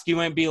mask, you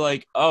might be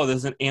like, oh,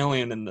 there's an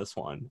alien in this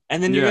one.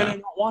 And then you're going to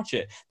not watch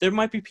it. There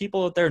might be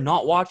people out there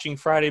not watching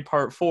Friday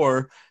Part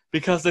 4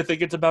 because they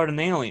think it's about an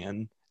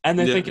alien. And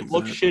they think it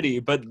looks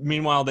shitty, but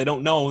meanwhile, they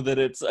don't know that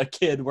it's a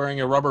kid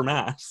wearing a rubber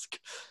mask.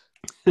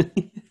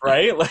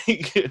 Right?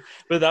 Like,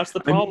 but that's the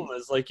problem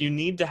is, like, you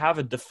need to have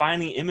a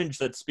defining image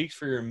that speaks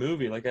for your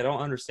movie. Like, I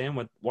don't understand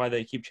why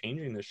they keep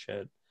changing this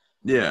shit.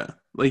 Yeah.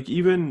 Like,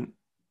 even...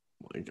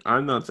 Like,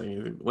 I'm not saying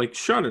anything. Like,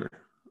 Shudder.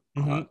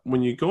 Mm-hmm.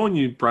 When you go and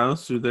you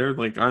browse through there,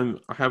 like, I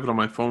have it on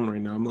my phone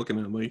right now. I'm looking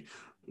at, like,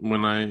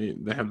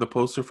 they have the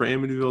poster for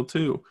Amityville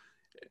 2.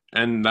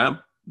 And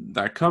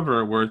that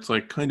cover where it's,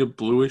 like, kind of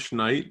bluish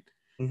night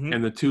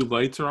and the two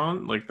lights are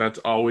on, like, that's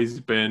always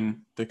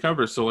been the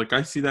cover. So, like,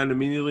 I see that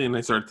immediately and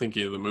I start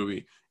thinking of the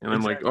movie. And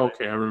I'm like,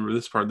 okay, I remember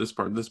this part, this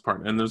part, this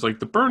part. And there's, like,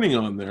 the burning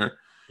on there.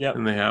 Yep.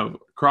 And they have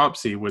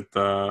Cropsey with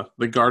the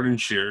garden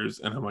shears.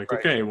 And I'm like,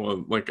 okay,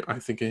 well, like, I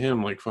think of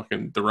him like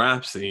fucking the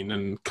rap scene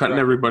and cutting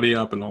everybody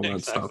up and all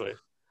that stuff.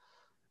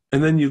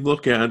 And then you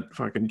look at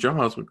fucking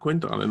Jaws with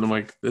Quint on it, and I'm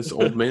like, this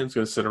old man's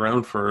going to sit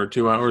around for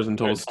 2 hours and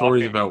tell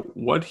stories about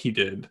what he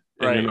did.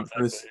 And you're not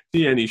going to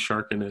see any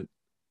shark in it.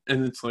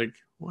 And it's like,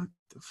 what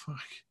the fuck?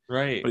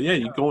 Right. But yeah,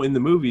 you go in the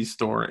movie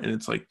store, and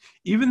it's like,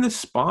 even the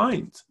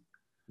spines.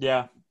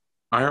 Yeah.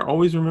 I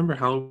always remember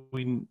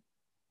Halloween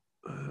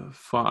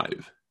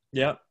 5.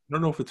 Yeah. I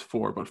don't know if it's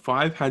 4, but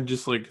 5 had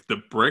just like the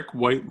brick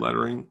white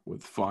lettering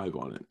with 5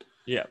 on it.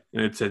 Yeah.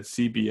 And it said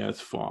CBS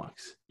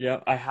Fox. Yeah,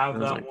 I have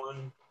that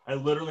one. I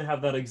literally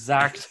have that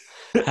exact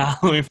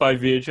Halloween 5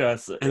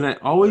 VHS. And I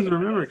always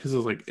remember because it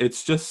was like,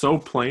 it's just so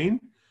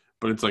plain,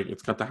 but it's like,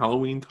 it's got the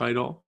Halloween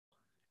title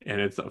and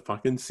it's a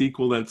fucking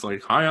sequel that's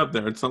like high up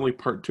there. It's not like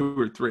part 2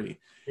 or 3.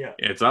 Yeah.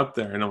 It's up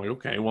there. And I'm like,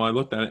 okay, well, I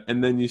looked at it.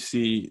 And then you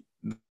see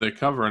the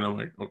cover and I'm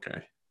like,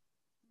 okay,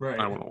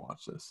 I want to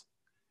watch this.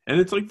 And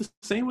it's like the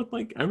same with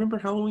like, I remember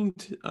Halloween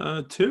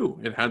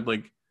 2. It had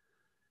like,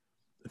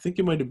 I think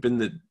it might have been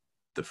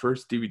the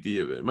first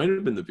DVD of it. It might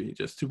have been the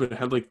VHS too, but it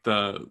had like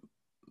the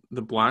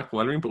black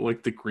lettering, but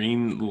like the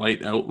green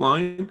light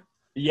outline.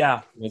 Yeah.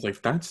 I was like,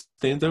 that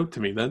stands out to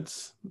me.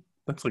 That's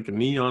like a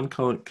neon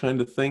color kind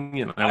of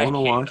thing, and I want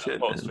to watch it.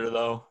 Poster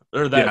though,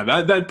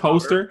 that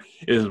poster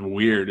is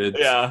weird.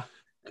 It's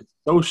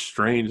so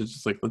strange. It's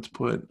just like, let's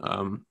put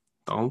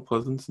Donald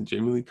Pleasance and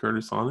Jamie Lee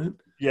Curtis on it.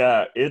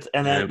 Yeah,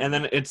 and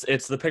then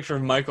it's the picture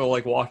of Michael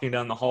like walking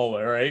down the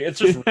hallway, right? It's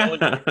just really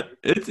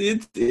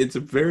weird. It's a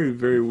very,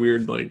 very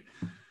weird, like,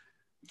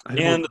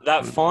 and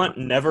that font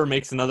never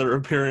makes another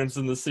appearance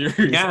in the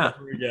series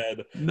ever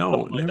again. No,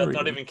 like, that's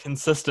not even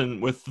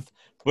consistent with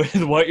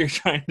what you're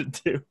trying to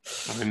do.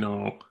 I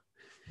know.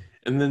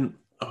 And then,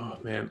 oh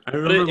man, I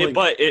remember.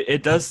 But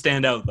it does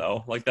stand out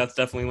though. Like, that's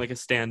definitely like a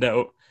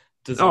standout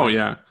design. Oh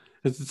yeah,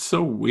 it's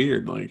so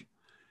weird. Like,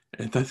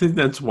 and I think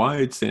that's why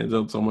it stands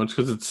out so much,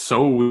 because it's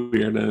so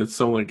weird and it's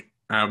so like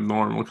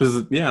abnormal. Because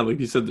like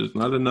you said, there's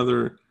not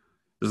another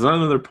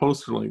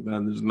poster like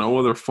that. There's no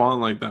other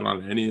font like that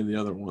on any of the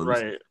other ones.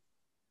 Right.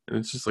 and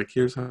it's just like,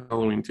 here's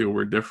Halloween 2,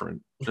 we're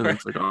different. And Right.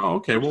 it's like, oh,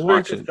 okay, Which we'll is weird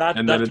watch because it. that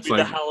And then that should it's be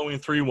the like, Halloween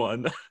 3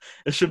 one.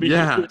 It should be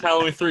yeah. here's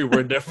Halloween 3,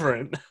 we're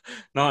different.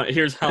 Not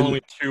here's And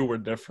Halloween 2, we're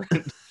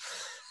different.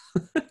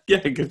 yeah,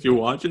 because you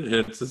watch it and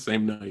it's the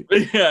same night.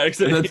 Yeah, And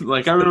exactly. that's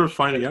like, I remember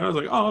finding out, I was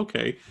like, oh,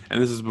 okay.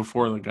 And this is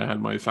before like I had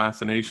my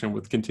fascination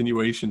with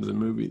continuations in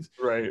movies.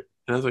 Right.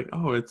 And I was like,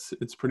 oh, it's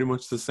pretty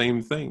much the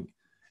same thing.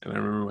 And I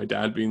remember my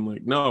dad being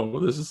like, no,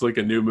 this is like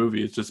a new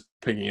movie. It's just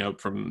picking up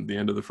from the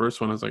end of the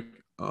first one. I was like,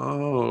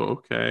 oh,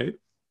 okay.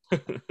 I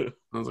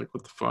was like,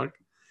 what the fuck?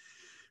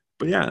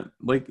 But yeah,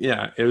 like,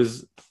 yeah, it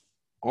was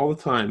all the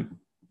time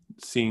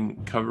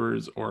seeing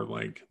covers or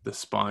like the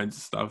spines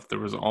and stuff. There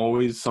was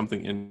always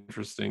something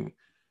interesting.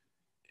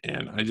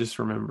 And I just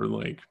remember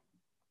like,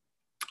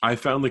 I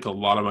found like a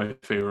lot of my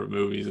favorite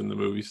movies in the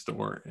movie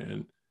store.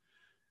 And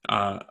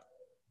uh,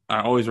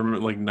 I always remember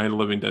like Night of the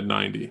Living Dead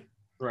 90.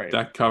 Right.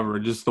 That cover,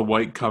 just the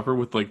white cover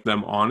with like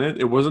them on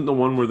it. It wasn't the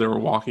one where they were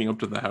walking up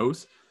to the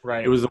house.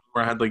 Right. It was the one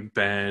where I had like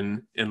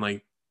Ben and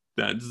like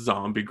that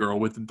zombie girl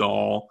with the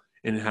doll,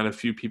 and it had a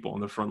few people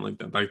on the front like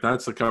that. Like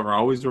that's the cover I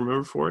always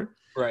remember for it.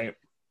 Right.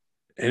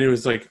 And it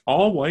was like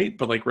all white,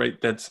 but like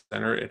right dead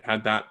center, it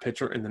had that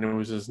picture, and then it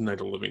was just Night of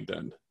the Living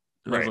Dead.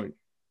 And I was like,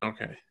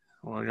 okay,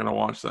 well, I gotta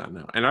watch that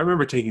now. And I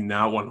remember taking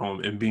that one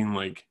home and being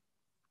like,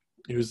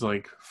 it was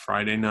like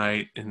Friday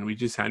night and we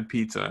just had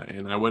pizza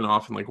and I went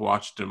off and like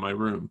watched it in my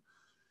room.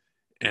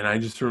 And I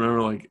just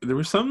remember like there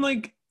was something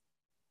like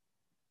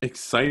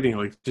exciting,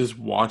 like just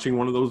watching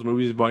one of those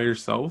movies by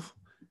yourself.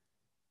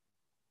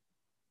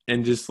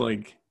 And just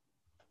like,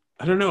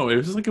 I don't know, it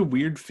was like a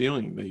weird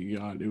feeling that you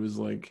got. It was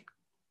like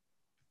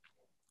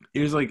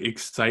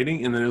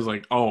exciting. And then it was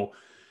like, oh,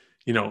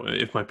 you know,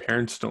 if my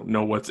parents don't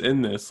know what's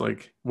in this,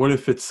 like, what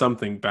if it's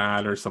something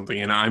bad or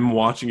something and I'm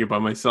watching it by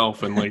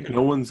myself and like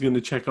no one's going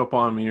to check up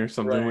on me or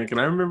something? Right. Like, and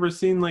I remember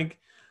seeing like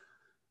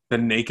the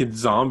naked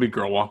zombie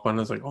girl walk by and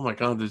I was like, oh my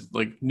God, there's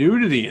like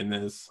nudity in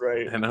this.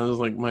 Right. And I was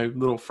like, my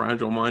little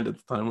fragile mind at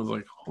the time was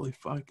like, holy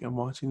fuck, I'm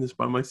watching this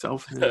by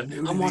myself. And there's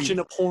nudity. I'm watching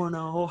a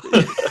porno.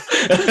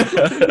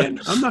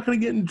 I'm not going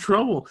to get in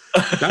trouble.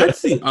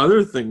 That's the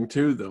other thing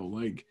too, though.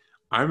 Like,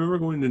 I remember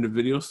going into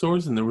video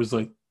stores and there was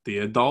like the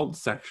adult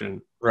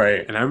section.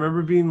 Right. And I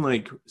remember being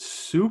like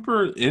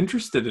super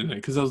interested in it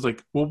because I was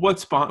like, well,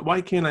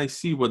 why can't I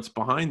see what's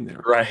behind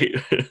there? Right.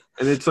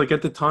 And it's like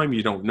at the time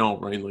you don't know,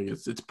 right? Like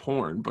it's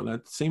porn, but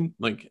at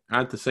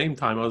the same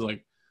time, I was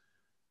like,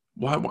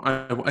 why?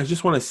 I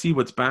just want to see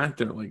what's back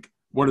there. Like,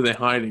 what are they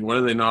hiding? What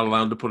are they not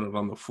allowed to put it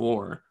on the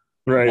floor?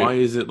 Right. Why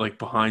is it like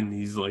behind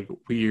these like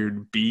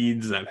weird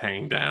beads that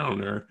hang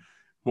down, or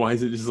why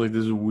is it just like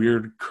this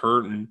weird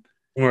curtain?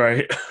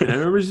 Right. And I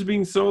remember just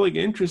being so like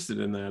interested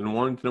in that and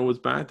wanting to know what's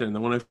back there. And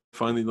then when I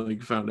finally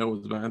like found out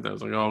what's back there, I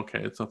was like, oh, okay,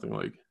 it's nothing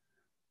like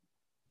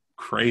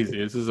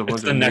crazy. It's just a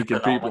bunch of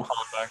naked people.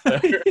 Back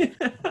there.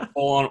 Yeah.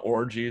 Full on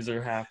orgies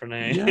are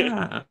happening.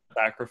 Yeah.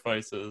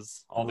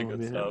 Sacrifices, all the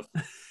good stuff.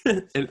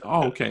 And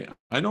okay.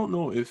 I don't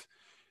know if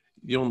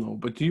you'll know,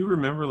 but do you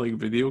remember like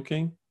Video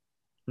King?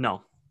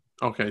 No.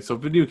 Okay, so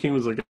Video King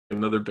was like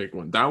another big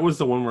one. That was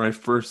the one where I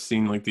first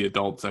seen like the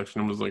adult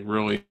section and was like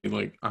really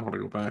like, I want to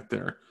go back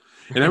there.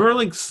 And I remember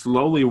like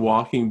slowly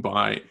walking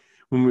by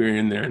when we were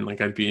in there and like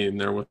I'd be in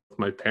there with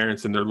my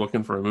parents and they're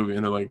looking for a movie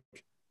and they're like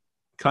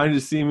kind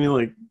of see me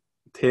like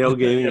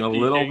tailgating a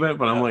little bit,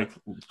 but I'm like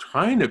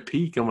trying to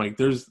peek. I'm like,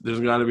 there's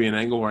got to be an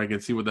angle where I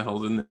can see what the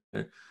hell's in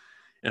there.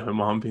 And my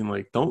mom being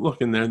like, don't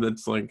look in there.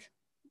 That's like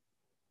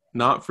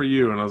not for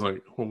you. And I was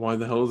like, well, why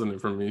the hell isn't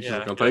it for me? She's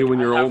like, I'll tell you when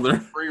you're older.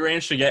 Free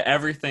range to get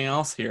everything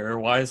else here.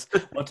 What's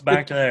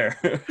back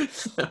there?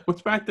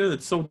 What's back there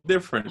that's so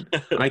different?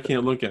 I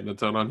can't look at it.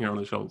 That's out on here on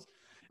the shelves.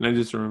 And I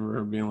just remember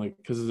her being like,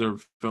 because they're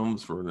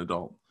films for an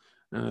adult.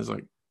 And I was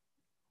like,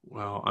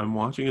 well, I'm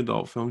watching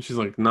adult films. She's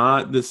like,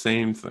 not the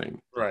same thing.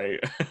 Right.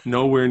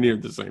 Nowhere near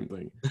the same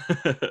thing.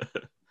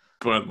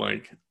 But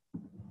like,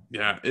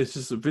 yeah, it's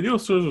just the video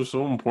stores are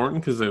so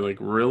important because they like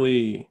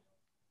really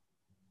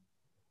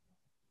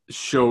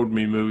showed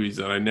me movies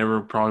that I never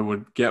probably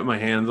would get my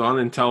hands on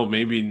until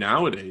maybe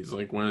nowadays,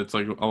 like when it's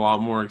like a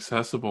lot more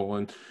accessible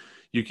and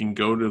you can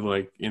go to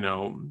like, you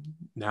know,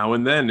 now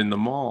and then in the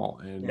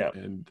mall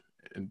and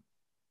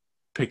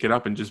pick it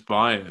up and just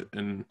buy it.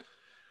 And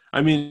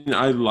I mean,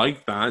 I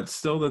like that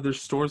still that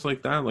there's stores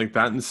like that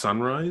in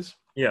Sunrise.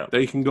 Yeah.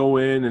 They can go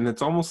in and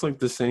it's almost like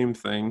the same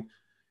thing.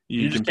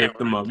 You can pick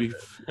them up. You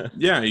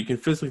can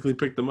physically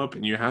pick them up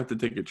and you have to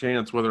take a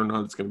chance whether or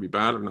not it's going to be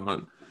bad or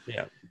not.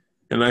 Yeah.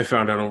 And I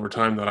found out over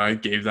time that I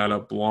gave that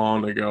up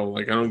long ago.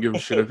 Like, I don't give a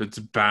shit if it's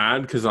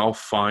bad because I'll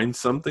find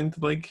something to,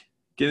 like,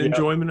 get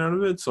enjoyment out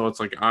of it. So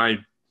it's like I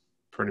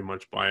pretty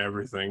much buy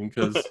everything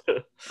because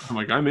I'm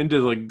like, I'm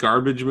into, like,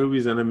 garbage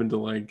movies and I'm into,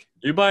 like...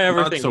 You buy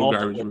everything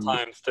multiple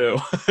times, too.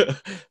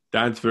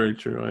 That's very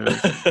true. I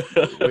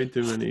have way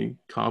too many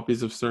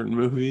copies of certain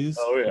movies.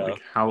 Oh, yeah.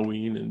 Like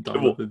Halloween and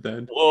Dawn of the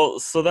Dead. Well,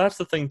 so that's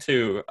the thing,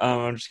 too.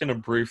 I'm just going to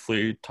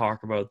briefly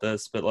talk about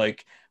this, but,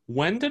 like,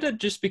 when did it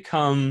just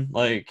become,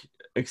 like...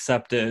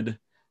 accepted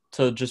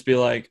to just be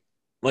like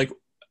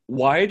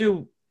why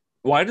do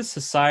why does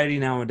society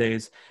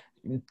nowadays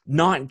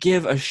not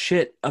give a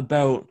shit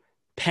about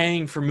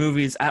paying for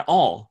movies at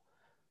all?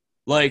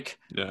 Like,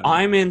 Yeah.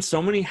 I'm in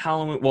so many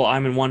Halloween, well,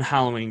 I'm in one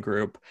Halloween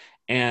group,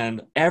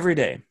 and every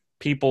day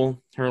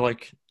people who are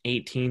like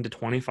 18 to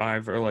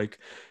 25 are like,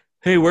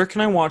 hey, where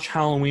can I watch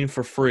Halloween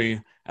for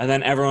free? And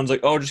then everyone's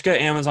like, oh, just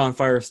get Amazon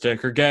Fire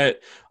Stick or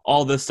get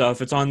all this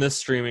stuff. It's on this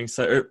streaming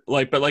site, or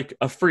like, but like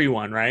a free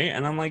one, right?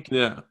 And I'm like,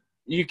 Yeah.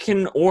 you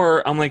can,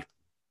 or I'm like,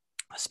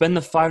 spend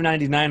the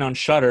 5.99 on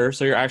Shutter,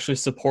 so you're actually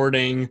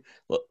supporting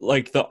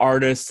like the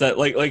artists that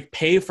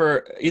pay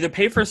for, either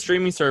pay for a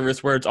streaming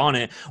service where it's on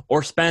it,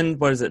 or spend,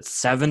 what is it,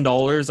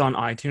 $7 on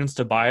iTunes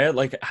to buy it.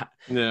 Like,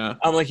 Yeah.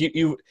 I'm like,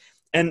 you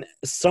and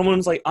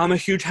someone's like, I'm a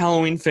huge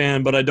Halloween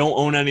fan, but I don't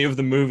own any of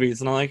the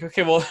movies. And I'm like,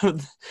 okay, well,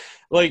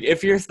 like,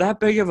 if you're that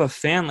big of a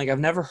fan, like, I've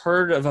never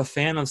heard of a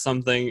fan of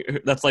something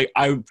that's like,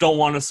 I don't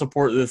want to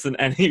support this in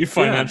any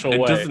financial It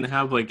way. doesn't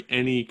have like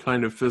any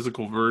kind of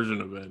physical version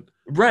of it.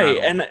 Right.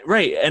 at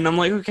all. And I'm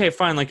like, okay,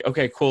 fine. Like,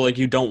 okay, cool. Like,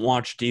 you don't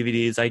watch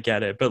DVDs. I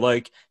get it. But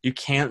like, you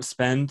can't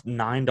spend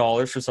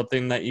 $9 for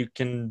something that you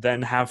can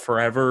then have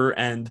forever.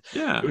 And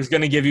Yeah. it was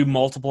going to give you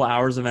multiple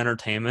hours of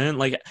entertainment.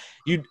 Like,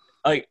 you,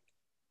 like,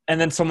 and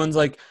then someone's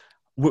like,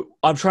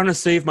 I'm trying to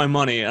save my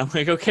money. I'm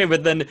like, okay,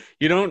 but then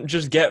you don't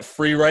just get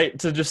free right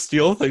to just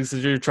steal things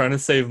because you're trying to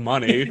save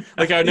money.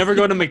 Like, I would never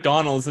go to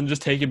McDonald's and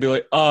just take it and be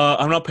like,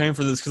 I'm not paying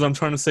for this because I'm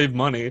trying to save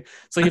money.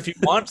 It's like, if you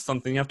want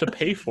something, you have to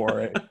pay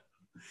for it.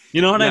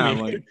 You know what I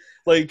Yeah, mean?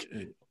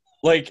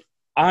 Like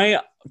I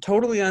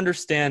totally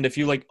understand if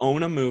you like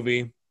own a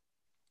movie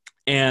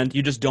and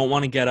you just don't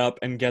want to get up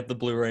and get the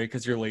Blu-ray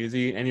because you're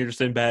lazy and you're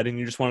just in bed and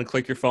you just want to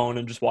click your phone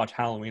and just watch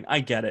Halloween. I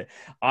get it.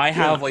 I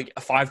have like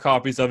 5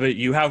 copies of it.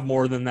 You have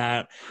more than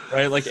that,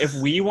 right? Like, if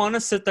we want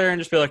to sit there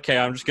and just be like, okay,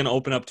 I'm just going to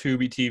open up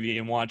Tubi TV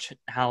and watch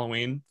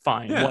Halloween,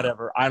 fine, Yeah.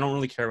 whatever. I don't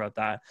really care about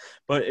that.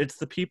 But it's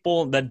the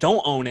people that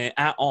don't own it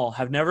at all,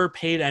 have never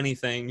paid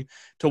anything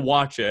to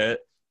watch it,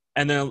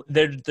 and then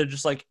they're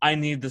just like, I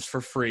need this for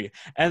free.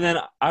 And then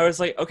I was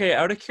like, okay,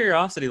 out of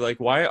curiosity,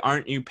 like, why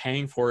aren't you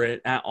paying for it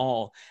at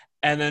all?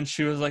 And then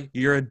she was like,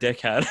 you're a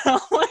dickhead. I'm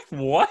like,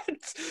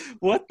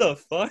 what the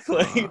fuck?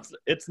 Like,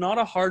 it's not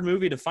a hard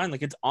movie to find.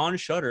 Like, it's on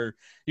Shudder.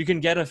 You can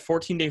get a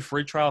 14-day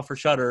free trial for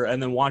Shudder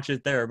and then watch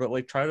it there. But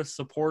like, try to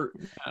support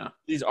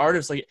these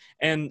artists. Like,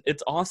 and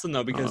it's awesome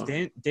though, because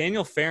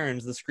Daniel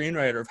Farrens, the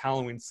screenwriter of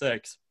Halloween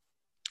 6,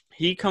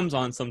 he comes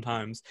on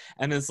sometimes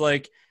and is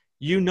like,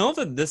 you know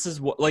that this is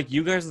what, like,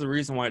 you guys are the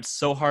reason why it's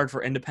so hard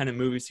for independent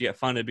movies to get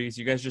funded, because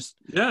you guys just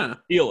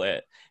feel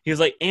it. He's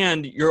like,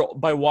 and you're,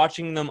 by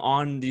watching them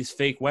on these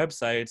fake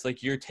websites,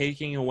 like, you're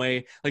taking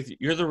away, like,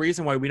 you're the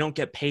reason why we don't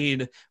get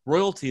paid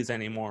royalties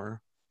anymore.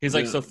 He's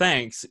like, so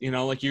thanks, you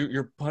know, like,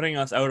 you're putting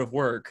us out of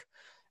work.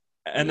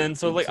 And then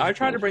so like, I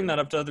try to bring that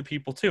up to other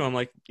people too. I'm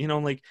like, you know,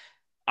 like,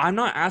 I'm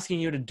not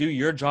asking you to do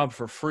your job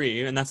for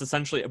free, and that's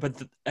essentially,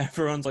 but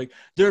everyone's like,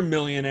 they're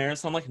millionaires.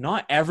 So I'm like,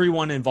 not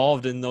everyone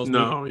involved in those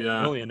movies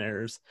are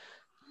millionaires.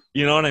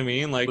 You know what I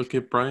mean? Like, look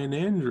at Brian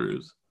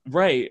Andrews.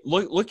 Right.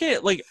 Look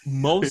at like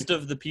most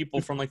of the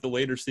people from like the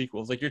later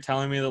sequels. Like, you're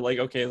telling me that, like,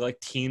 okay, like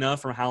Tina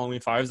from Halloween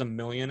 5 is a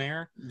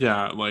millionaire?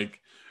 Yeah, like,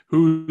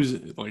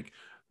 who's like,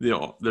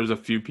 there's a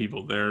few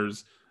people.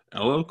 There's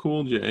LL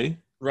Cool J.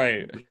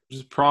 Right. Which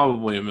is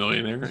probably a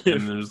millionaire.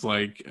 And there's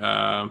like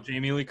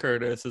Jamie Lee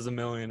Curtis is a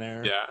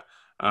millionaire. Yeah.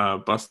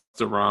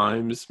 Busta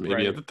Rhymes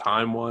maybe at the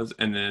time was,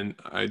 and then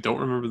I don't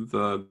remember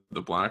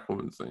the black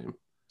woman's name.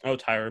 Oh,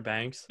 Tyra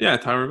Banks. Yeah,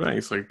 Tyra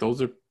Banks. Like,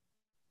 those are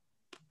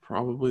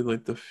probably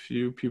like the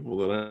few people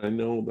that I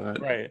know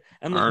that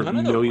and are none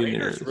of the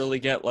millionaires. writers really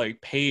get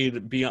like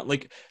paid beyond,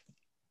 like,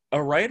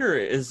 a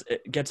writer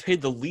gets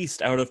paid the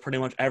least out of pretty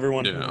much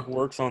everyone who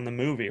works on the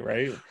movie,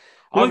 right?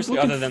 Well, obviously,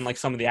 other than like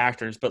some of the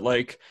actors, but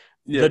like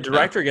the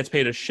director gets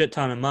paid a shit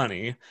ton of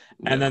money,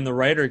 and then the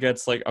writer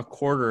gets like a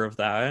quarter of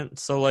that.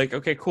 So like,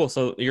 okay, cool.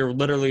 So you're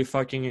literally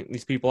fucking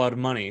these people out of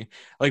money.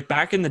 Like,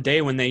 back in the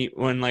day when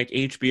like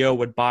HBO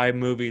would buy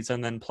movies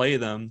and then play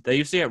them, they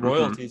used to get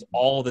royalties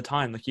all the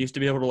time. Like, you used to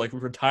be able to like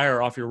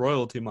retire off your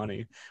royalty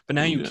money, but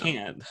now you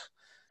can't.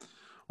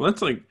 Well,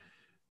 that's like,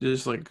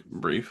 just like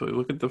briefly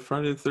look at the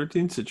Friday the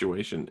 13th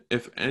situation.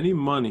 If any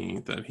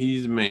money that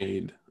he's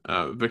made,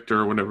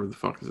 Victor, or whatever the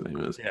fuck his name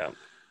is,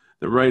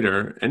 the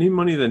writer, any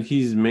money that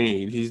he's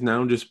made, he's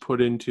now just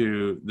put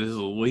into this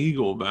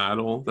legal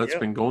battle that's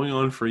been going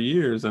on for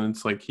years. And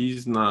it's like,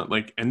 he's not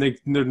like, and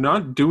they're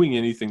not doing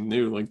anything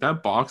new. Like,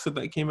 that box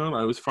that came out,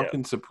 I was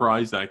fucking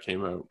surprised that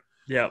came out.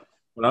 Yeah.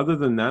 But other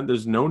than that,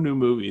 there's no new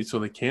movies, so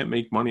they can't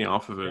make money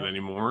off of it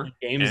anymore.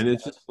 And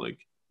it's just like,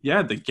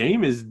 the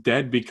game is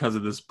dead because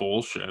of this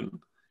bullshit.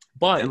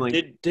 But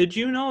like, did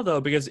you know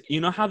though? Because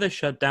you know how they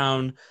shut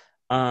down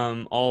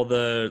all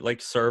the like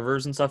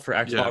servers and stuff for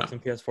Xbox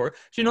and PS4.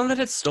 Do you know that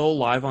it's still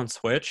live on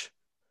Switch?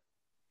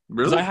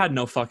 Really? Because I had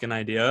no fucking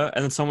idea.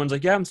 And then someone's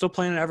like, "Yeah, I'm still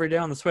playing it every day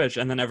on the Switch."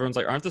 And then everyone's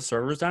like, "Aren't the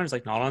servers down?" It's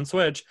like, "Not on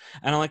Switch."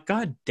 And I'm like,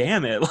 "God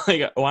damn it!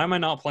 Like, why am I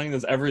not playing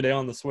this every day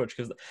on the Switch?"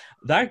 Because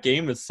that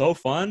game is so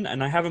fun,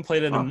 and I haven't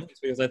played it in months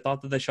because I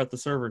thought that they shut the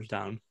servers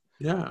down.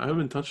 Yeah, I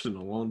haven't touched it in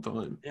a long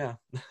time. Yeah.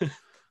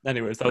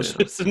 Anyways, that But was yeah.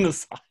 just an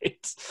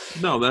aside.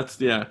 No, that's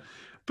yeah.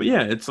 But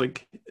yeah, it's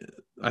like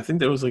I think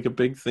that was like a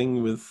big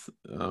thing with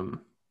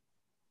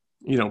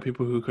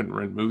people who couldn't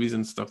rent movies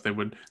and stuff. They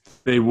would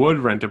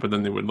rent it, but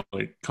then they would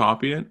like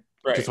copy it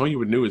because Right. all you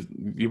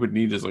would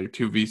need is like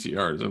two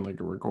VCRs and like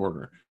a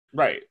recorder.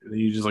 Right. And then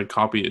you just like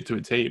copy it to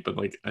a tape. But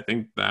like I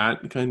think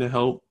that kind of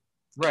helped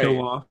kill Right.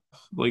 off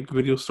like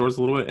video stores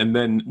a little bit. And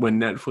then when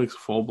Netflix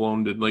full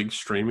blown did like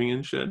streaming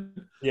and shit,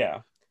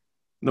 Yeah.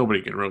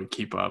 nobody could really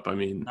keep up. I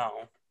mean, No.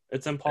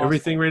 It's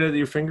everything impossible. right at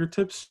your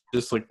fingertips,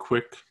 just like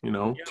quick,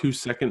 Yeah. 2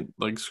 second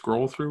like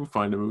scroll through,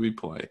 find a movie,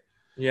 play.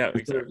 Yeah,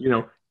 Instead of,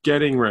 exactly.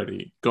 getting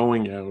ready,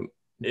 going out,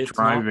 It's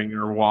not driving,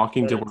 or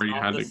walking but to it's where you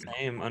not had the to go.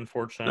 same,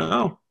 unfortunately.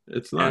 No,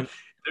 it's not. And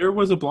There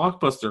was a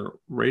Blockbuster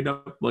right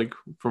up like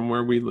from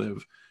where we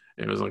live.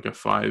 It was like a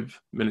 5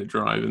 minute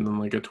drive and then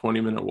like a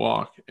 20-minute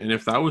walk. And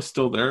if that was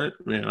still there,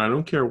 man, I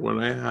don't care what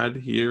I had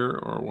here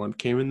or what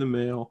came in the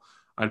mail,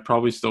 I'd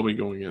probably still be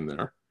going in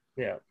there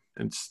yeah.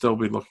 and still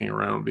be looking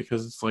around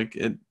because it's like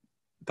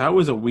that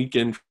was a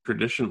weekend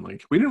tradition.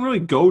 Like we didn't really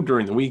go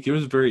during the week. It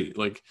was very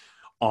like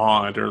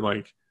odd or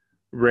like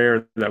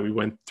rare that we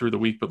went through the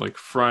week, but like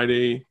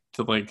Friday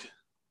to like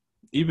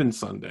even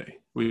Sunday,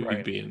 we'd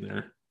Right. be in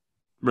there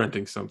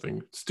renting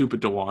something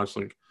stupid to watch.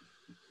 Like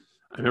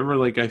I remember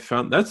like I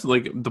found that's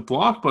like the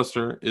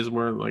Blockbuster is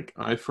where like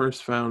I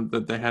first found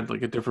that they had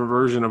like a different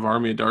version of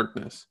Army of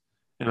Darkness.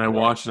 And I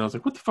watched and I was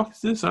like, what the fuck is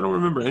this? I don't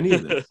remember any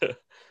of this. Right.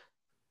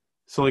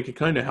 So like it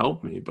kind of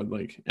helped me, but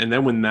like, and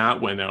then when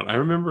that went out, I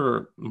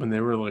remember when they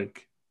were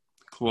like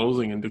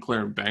closing and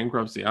declaring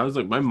bankruptcy, I was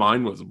like, my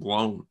mind was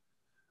blown.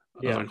 I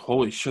was Yeah. like,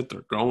 holy shit,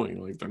 they're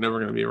going. Like they're never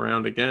going to be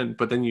around again.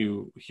 But then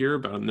you hear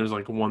about it, and there's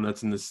like one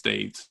that's in the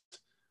States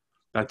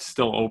that's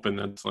still open.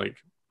 That's like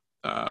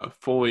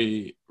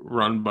fully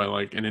run by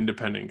like an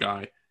independent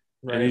guy,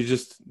 and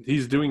Right.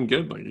 he's doing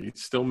good. Like he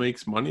still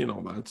makes money and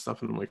all that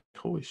stuff. And I'm like,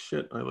 holy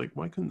shit! I like,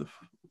 why couldn't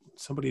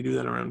somebody do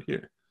that around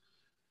here?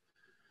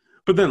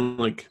 But then,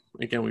 like,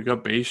 again, we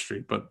got Bay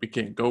Street, but we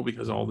can't go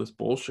because of all this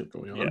bullshit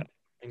going Yeah. on.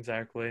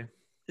 Exactly.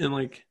 And,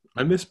 like,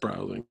 I miss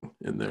browsing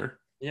in there.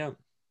 Yeah.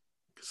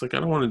 Because, like,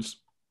 I don't want to just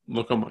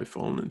look on my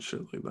phone and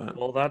shit like that.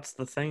 Well, that's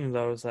the thing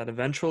though, is that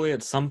eventually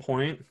at some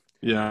point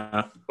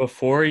Yeah,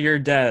 before you're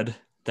dead,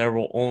 there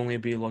will only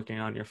be looking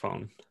on your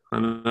phone.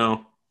 I don't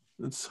know.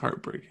 It's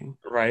heartbreaking.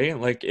 Right?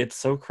 Like it's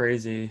so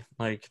crazy.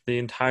 Like the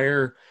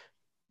entire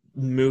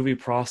movie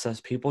process,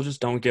 people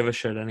just don't give a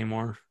shit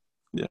anymore.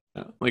 Yeah.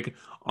 Like,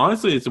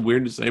 honestly, it's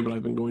weird to say, but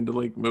I've been going to,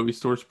 like, movie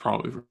stores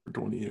probably for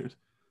 20 years.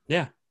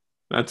 Yeah.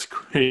 That's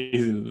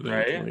crazy to think.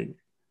 Right? Like,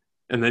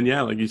 and then,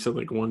 yeah, like you said,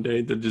 like, one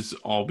day they'll just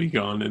all be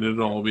gone and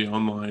it'll all be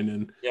online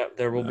and Yeah,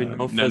 there will be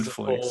no Netflix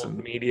physical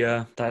and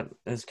media that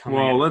is coming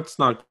well, let's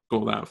not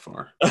go that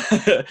far. out.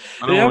 I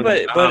don't Yeah, want to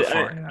go that but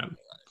far yet.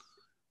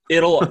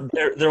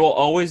 there will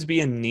always be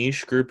a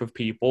niche group of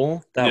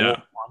people that will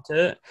Yeah. want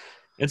it.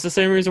 It's the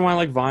same reason why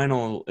like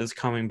vinyl is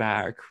coming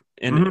back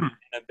in Mhm.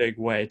 a big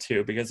way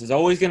too, because there's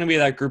always going to be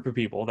that group of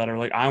people that are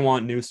like, I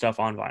want new stuff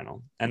on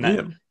vinyl,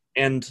 Yeah.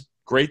 and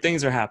great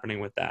things are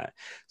happening with that.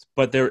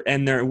 But there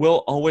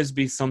will always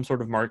be some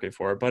sort of market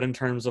for it. But in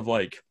terms of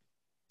like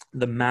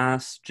the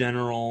mass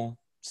general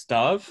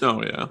stuff,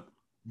 Oh yeah.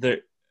 there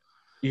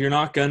you're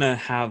not gonna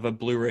have a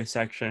Blu-ray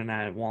section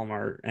at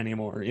Walmart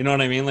anymore. You know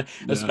what I mean? Like,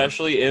 Yeah.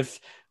 especially if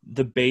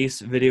the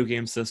base video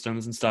game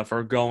systems and stuff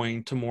are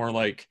going to more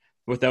like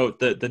without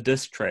the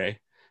disc tray,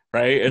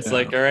 right? It's Yeah.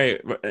 like, all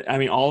right, I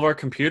mean, all of our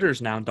computers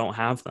now don't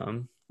have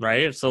them,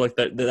 right? So like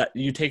that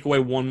you take away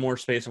one more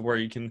space of where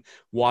you can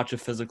watch a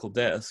physical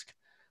disc,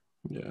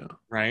 Yeah.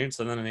 right?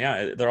 So then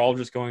yeah, they're all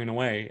just going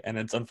away, and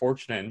it's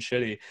unfortunate and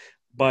shitty,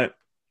 but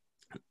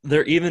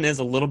there even is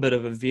a little bit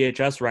of a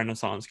VHS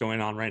renaissance going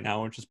on right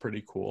now, which is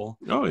pretty cool.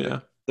 Oh yeah.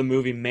 The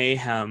movie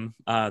Mayhem,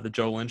 the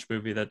Joe Lynch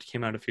movie that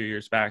came out a few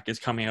years back, is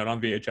coming out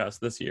on VHS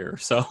this year.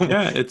 So,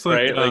 Yeah, it's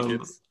like right, like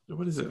it's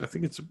what is it? I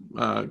think it's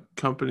a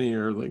company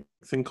or like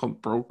thing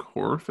called Broke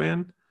Horror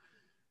Fan.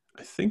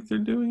 I think they're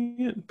doing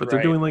it, but they're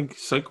right, doing like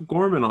Psycho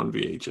Gorman on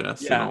VHS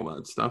and yeah. all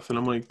that stuff. And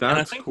I'm like, And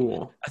that's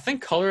cool. I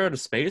think Color Out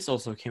of Space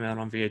also came out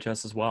on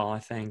VHS as well. I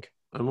think,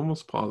 I'm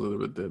almost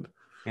positive it did.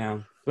 yeah.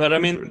 But I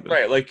Pretty sure mean, it did.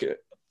 right, like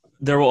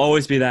there will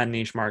always be that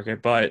niche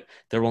market, but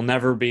there will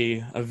never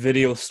be a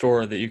video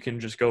store that you can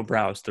just go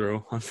browse through,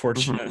 Mhm.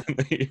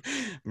 unfortunately,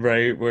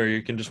 right? Where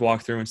you can just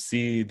walk through and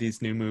see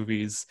these new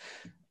movies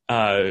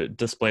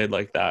displayed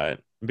like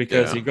that.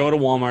 Because Yeah. you go to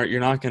Walmart, you're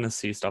not going to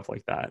see stuff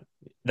like that.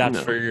 That's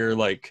for No. your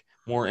like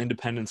more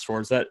independent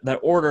stores that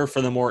order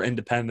for the more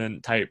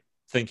independent type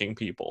thinking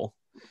people.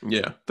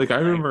 Yeah. Like I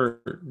Right.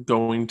 remember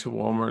going to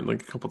Walmart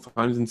like a couple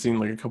times and seeing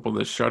like a couple of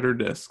the Shutter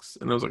discs,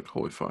 and I was like,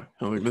 holy fuck.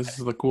 I was like, this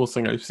is the coolest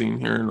thing I've seen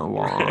here in a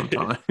long Right.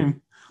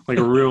 time. Like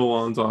a real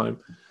long time.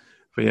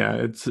 But yeah,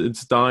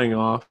 it's dying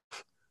off.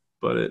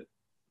 But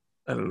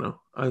I don't know.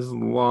 As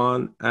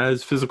long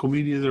as physical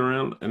media is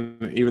around,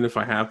 and even if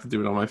I have to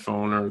do it on my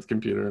phone or the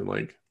computer,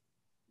 like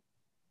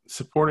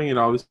supporting it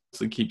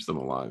obviously keeps them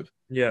alive.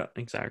 Yeah,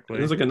 And exactly.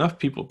 there's like enough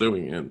people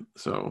doing it,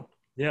 so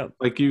Yeah.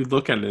 Like you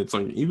look at it, it's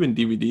like even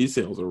DVD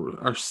sales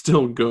are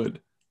still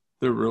good.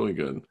 They're really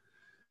good.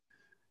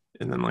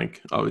 And then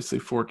like obviously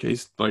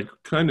 4K's like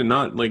kind of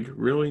not like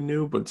really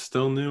new, but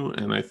still new.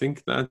 And I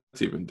think that's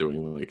even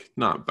doing like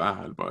not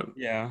bad, but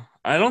Yeah.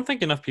 I don't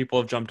think enough people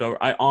have jumped over.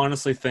 I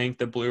honestly think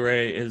that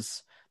Blu-ray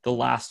is the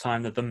last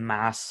time that the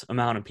mass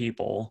amount of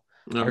people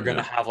are oh going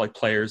to yeah. have like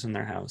players in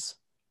their house.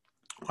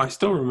 I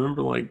still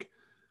remember like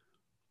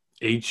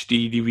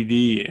HD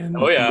DVD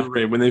Oh and yeah.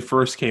 Blu-ray when they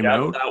first came Yeah,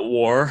 out. that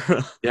war.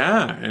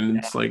 Yeah, and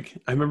it's like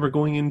I remember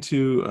going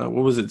into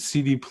what was it,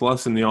 CD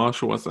Plus in the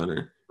Oshawa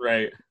Center,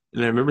 Right.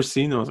 and I remember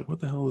seeing them. I was like,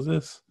 "What the hell is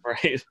this?" Right.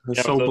 I was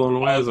Yeah, so with blown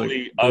those away. I was like,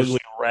 ugly, "There's ugly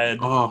red.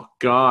 oh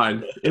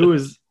god, it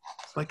was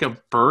like a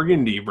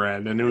burgundy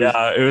brand, and it was."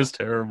 Yeah, it was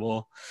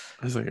terrible.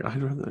 I was like,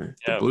 "I'd rather the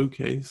Yeah. blue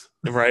case."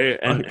 Right.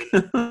 And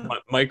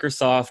Like,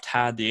 Microsoft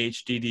had the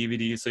HD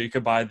DVD, so you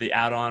could buy the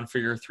add-on for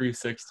your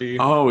 360.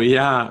 oh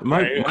yeah,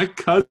 my Right. my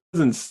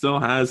cousin still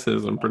has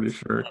his. I'm pretty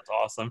sure, That's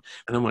awesome.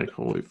 and I'm like,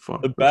 "Holy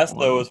fuck, The that's best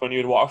though wild." was when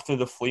you'd walk through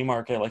the flea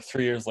market like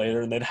 3 years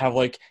later, and they'd have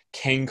like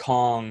King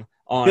Kong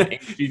on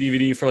HD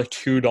DVD for like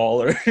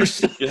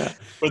 $2. Yeah,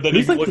 But then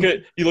it was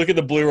like you look at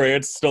the Blu-ray,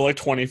 it's still like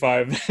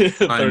 25, I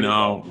 30 know.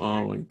 dollars.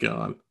 Oh my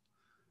god.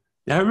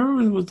 Yeah, I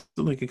remember there was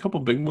like a couple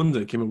big ones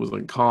that came up was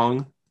like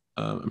Kong.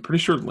 I'm pretty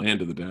sure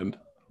Land of the Dead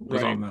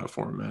was Right. on that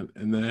format,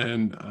 and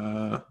then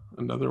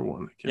another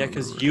one I Yeah, can't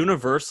because remember.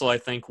 Universal I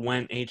think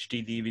went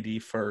HD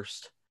DVD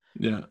first,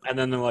 Yeah, and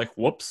then they're like,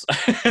 "Whoops,"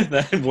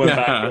 then went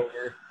back yeah.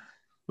 over.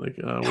 Like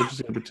we're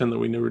just gonna pretend that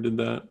we never did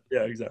that.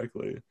 Yeah,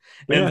 exactly.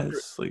 But And yeah,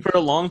 it's like for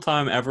a long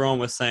time, everyone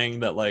was saying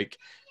that like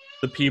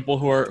the people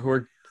who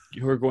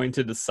are going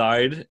to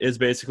decide is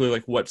basically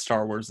like what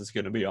Star Wars is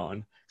going to be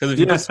on. Because if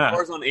you put Star yeah,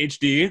 Wars on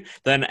HD,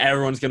 then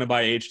everyone's going to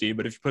buy HD.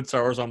 But if you put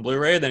Star Wars on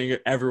Blu-ray, then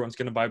everyone's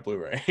going to buy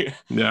Blu-ray.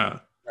 yeah.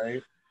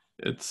 Right?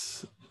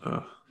 It's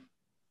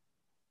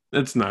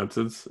it's nuts.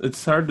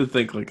 It's hard to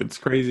think. Like it's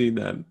crazy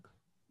that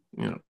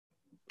you know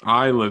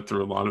I lived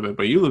through a lot of it,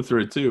 but you lived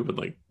through it too. But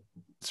like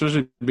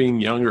especially being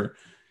younger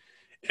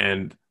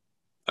and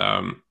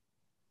um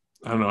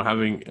I don't know,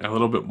 having a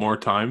little bit more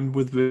time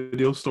with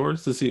video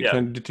stores to see it Yeah.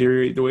 kind of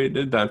deteriorate the way it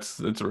did, that's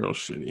real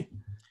shitty.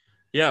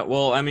 Yeah,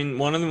 well, I mean,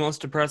 one of the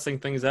most depressing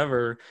things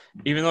ever,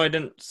 even though I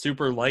didn't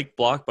super like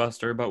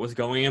Blockbuster, but was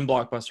going in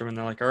Blockbuster when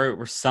they're like, all right,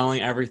 we're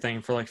selling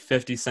everything for like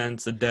 50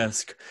 cents a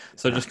disc.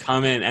 So Yeah. just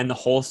come in, and the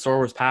whole store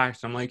was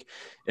packed. I'm like,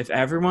 if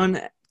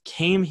everyone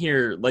came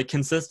here like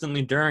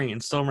consistently during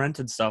and still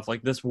rented stuff,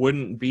 like this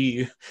wouldn't be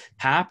Yeah.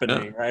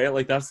 happening, right?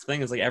 Like that's the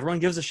thing is like everyone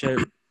gives a shit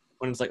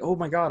when it's like, oh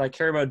my God, I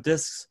care about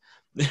discs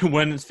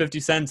when it's 50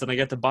 cents and I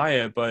get to buy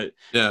it, but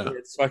Yeah.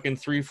 it's fucking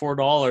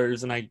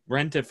 $3-4 and I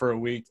rent it for a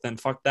week, then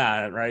fuck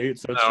that, right?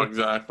 So No,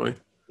 exactly.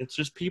 it's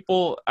just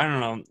people, I don't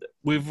know,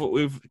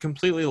 we've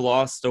completely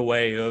lost a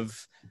way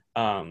of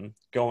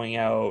going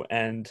out,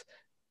 and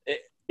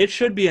it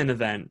should be an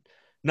event.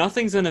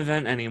 Nothing's an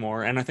event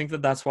anymore, and I think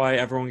that that's why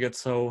everyone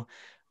gets so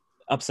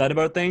upset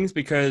about things,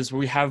 because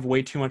we have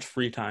way too much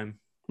free time,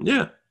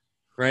 Yeah.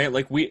 right?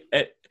 Like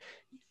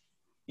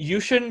you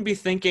shouldn't be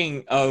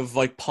thinking of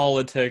like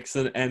politics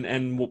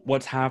and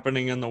what's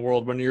happening in the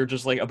world when you're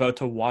just like about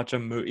to watch a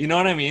movie. You know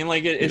what I mean?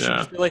 Like it should Yeah.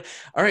 just be like,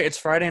 all right, it's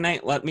Friday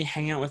night. Let me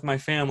hang out with my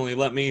family.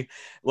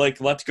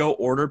 Let's go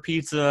order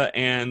pizza.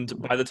 And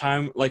by the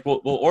time like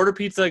we'll order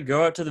pizza,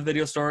 go out to the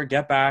video store,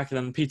 get back, and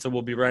then the pizza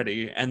will be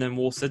ready. And then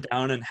we'll sit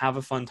down and have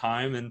a fun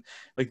time. And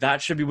like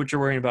that should be what you're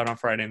worrying about on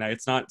Friday night.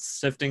 It's not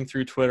sifting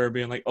through Twitter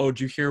being like, oh,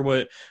 did you hear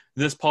what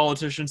this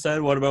politician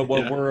said? What about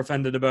what Yeah. we're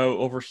offended about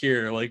over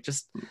here? Like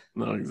just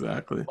No,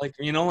 exactly. like,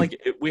 you know, like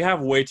we have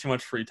way too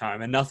much free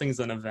time and nothing's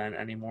an event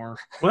anymore.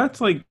 Well,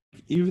 that's like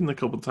even a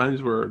couple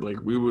times where like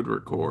we would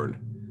record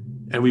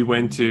and we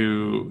went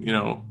to,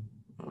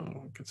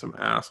 get some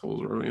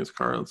assholes rolling his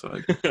car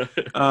outside.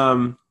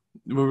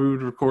 Where we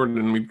would record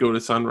and we'd go to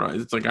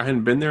Sunrise. It's like I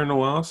hadn't been there in a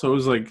while, so it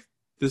was like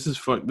this is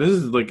fun. This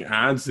is like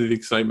adds to the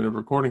excitement of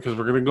recording because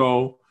we're gonna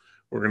go,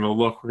 we're gonna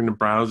look, we're gonna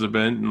browse a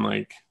bit, and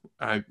like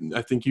I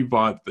think you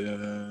bought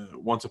the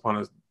Once Upon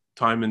a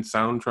Time in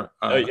soundtrack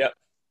Yeah,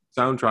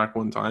 soundtrack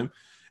one time,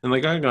 and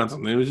like I got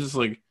something. It was just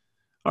like,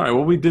 all right,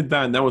 well we did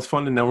that and that was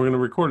fun, and now we're gonna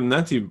record and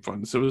that's even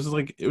fun. So it was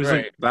right.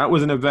 like that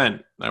was an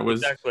event. That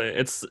was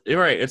Exactly.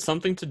 You're right. It's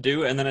something to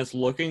do, and then it's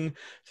looking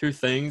through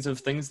things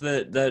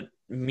that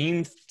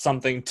mean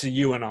something to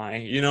you and I.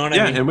 You know what I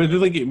yeah, mean?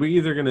 and we're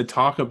either gonna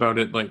talk about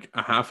it like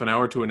a half an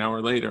hour to an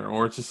hour later,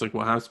 or it's just like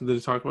we'll have something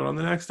to talk about on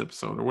the next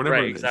episode or whatever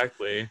Right. it is.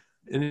 Exactly.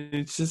 And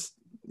it's just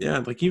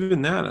yeah, like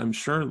even that, I'm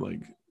sure like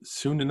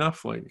soon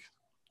enough, like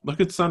look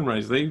at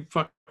Sunrise. They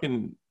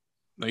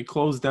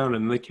closed down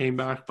and they came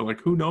back, but like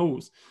who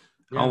knows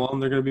how Yeah. long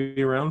they're gonna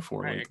be around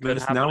for? Right. Like It could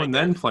this happen now and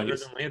again then sooner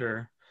place. than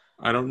later.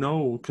 I don't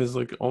know because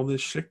like all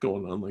this shit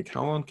going on. Like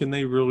how long can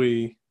they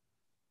really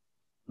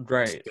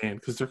Right.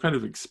 stand? Because they're kind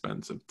of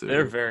expensive too.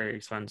 They're very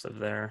expensive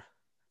there.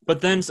 But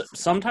then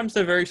sometimes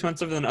they're very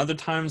expensive, and other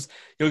times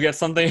you'll get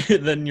something,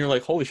 then you're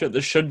like, holy shit,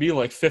 this should be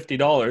like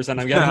 $50, and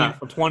I'm getting it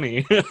for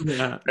 20.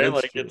 Yeah, Right? that's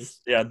Like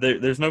true.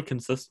 there's no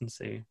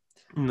consistency.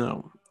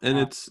 No. And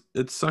Uh,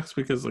 it sucks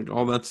because like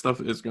all that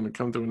stuff is going to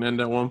come to an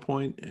end at one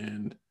point,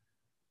 and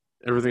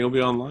everything will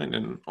be online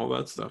and all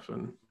that stuff,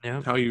 and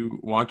yeah, how you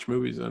watch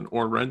movies and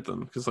or rent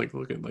them, because like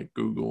look at like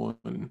Google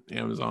and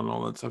Amazon and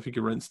all that stuff, you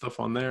can rent stuff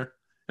on there,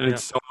 and yeah.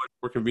 it's so much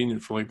more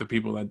convenient for like the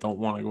people that don't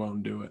want to go out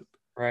and do it.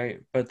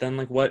 Right. But then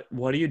like what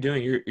are you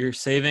doing? You're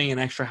saving an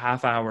extra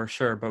half hour,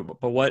 sure,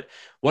 but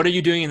what are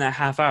you doing in that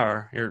half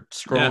hour? You're Yeah,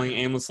 scrolling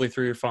aimlessly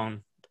through your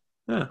phone.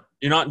 yeah,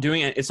 You're not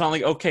doing it. It's not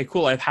like, okay,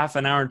 cool, I have half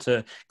an hour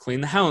to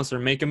clean the house or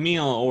make a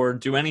meal or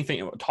do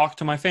anything, talk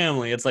to my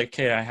family. It's like,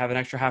 okay, I have an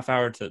extra half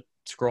hour to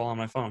scroll on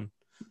my phone,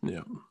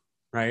 yeah.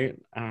 right?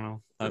 I don't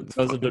know. That, It's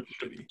that was fucking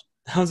shitty.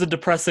 that was a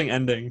depressing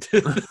ending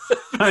to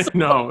I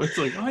know. It's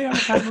like, oh yeah,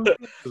 it's yeah,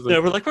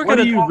 like, we're like, we're what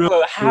are gonna you talk really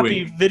about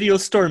happy doing? video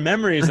store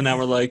memories, and now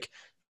we're like,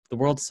 the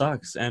world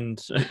sucks,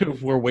 and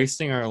we're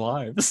wasting our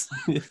lives.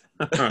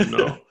 I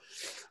know.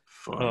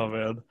 Oh Fuck.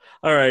 man.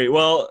 All right.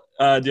 Well,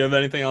 do you have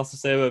anything else to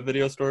say about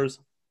video stores?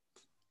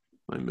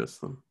 I miss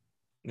them.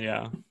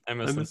 Yeah, I I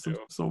miss them miss them too.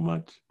 so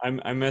much.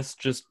 I miss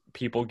just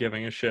people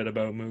giving a shit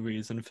about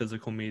movies and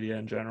physical media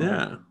in general.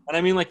 Yeah. And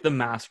I mean like the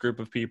mass group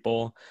of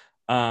people,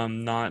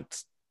 not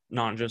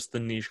just the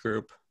niche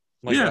group.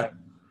 Like Yeah.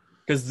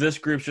 because this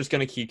group's just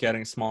going to keep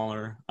getting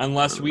smaller I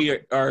unless know. we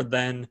are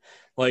then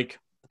like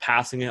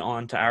passing it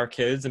on to our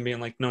kids and being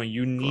like, no,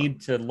 you Fuck.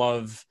 need to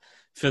love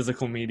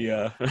physical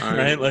media, I'm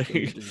right? gonna Like,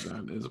 do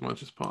that as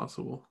much as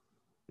possible.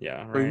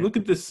 yeah, Like, right, look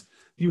at this.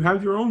 You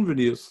have your own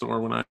video store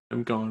when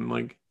I'm gone.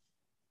 Like,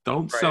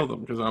 don't right, sell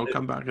them because I'll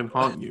come back and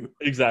haunt you.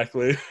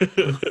 exactly.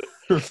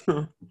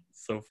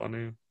 So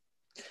funny.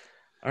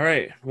 All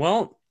right,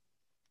 well,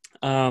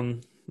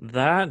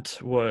 that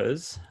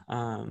was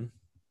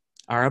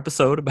our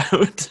episode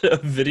about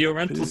video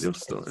rental Video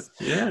store. stores.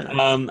 Yeah.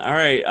 All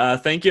right.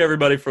 Thank you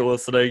everybody for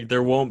listening.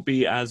 There won't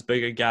be as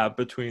big a gap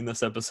between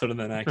this episode and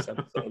the next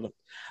episode.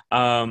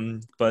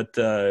 But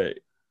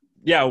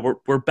yeah,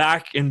 we're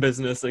back in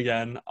business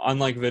again,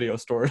 unlike video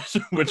stores,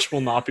 which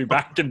will not be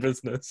back in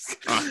business.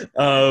 God,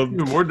 Um,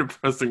 even more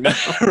depressing now.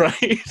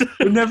 right?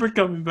 We're never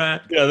coming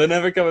back. Yeah, they're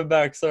never coming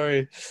back.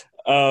 Sorry.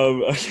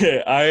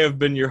 Okay, I have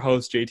been your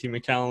host, JT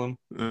McCallum,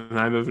 And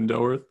I'm Evan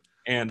Delworth.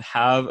 and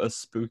have a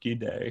spooky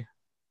day.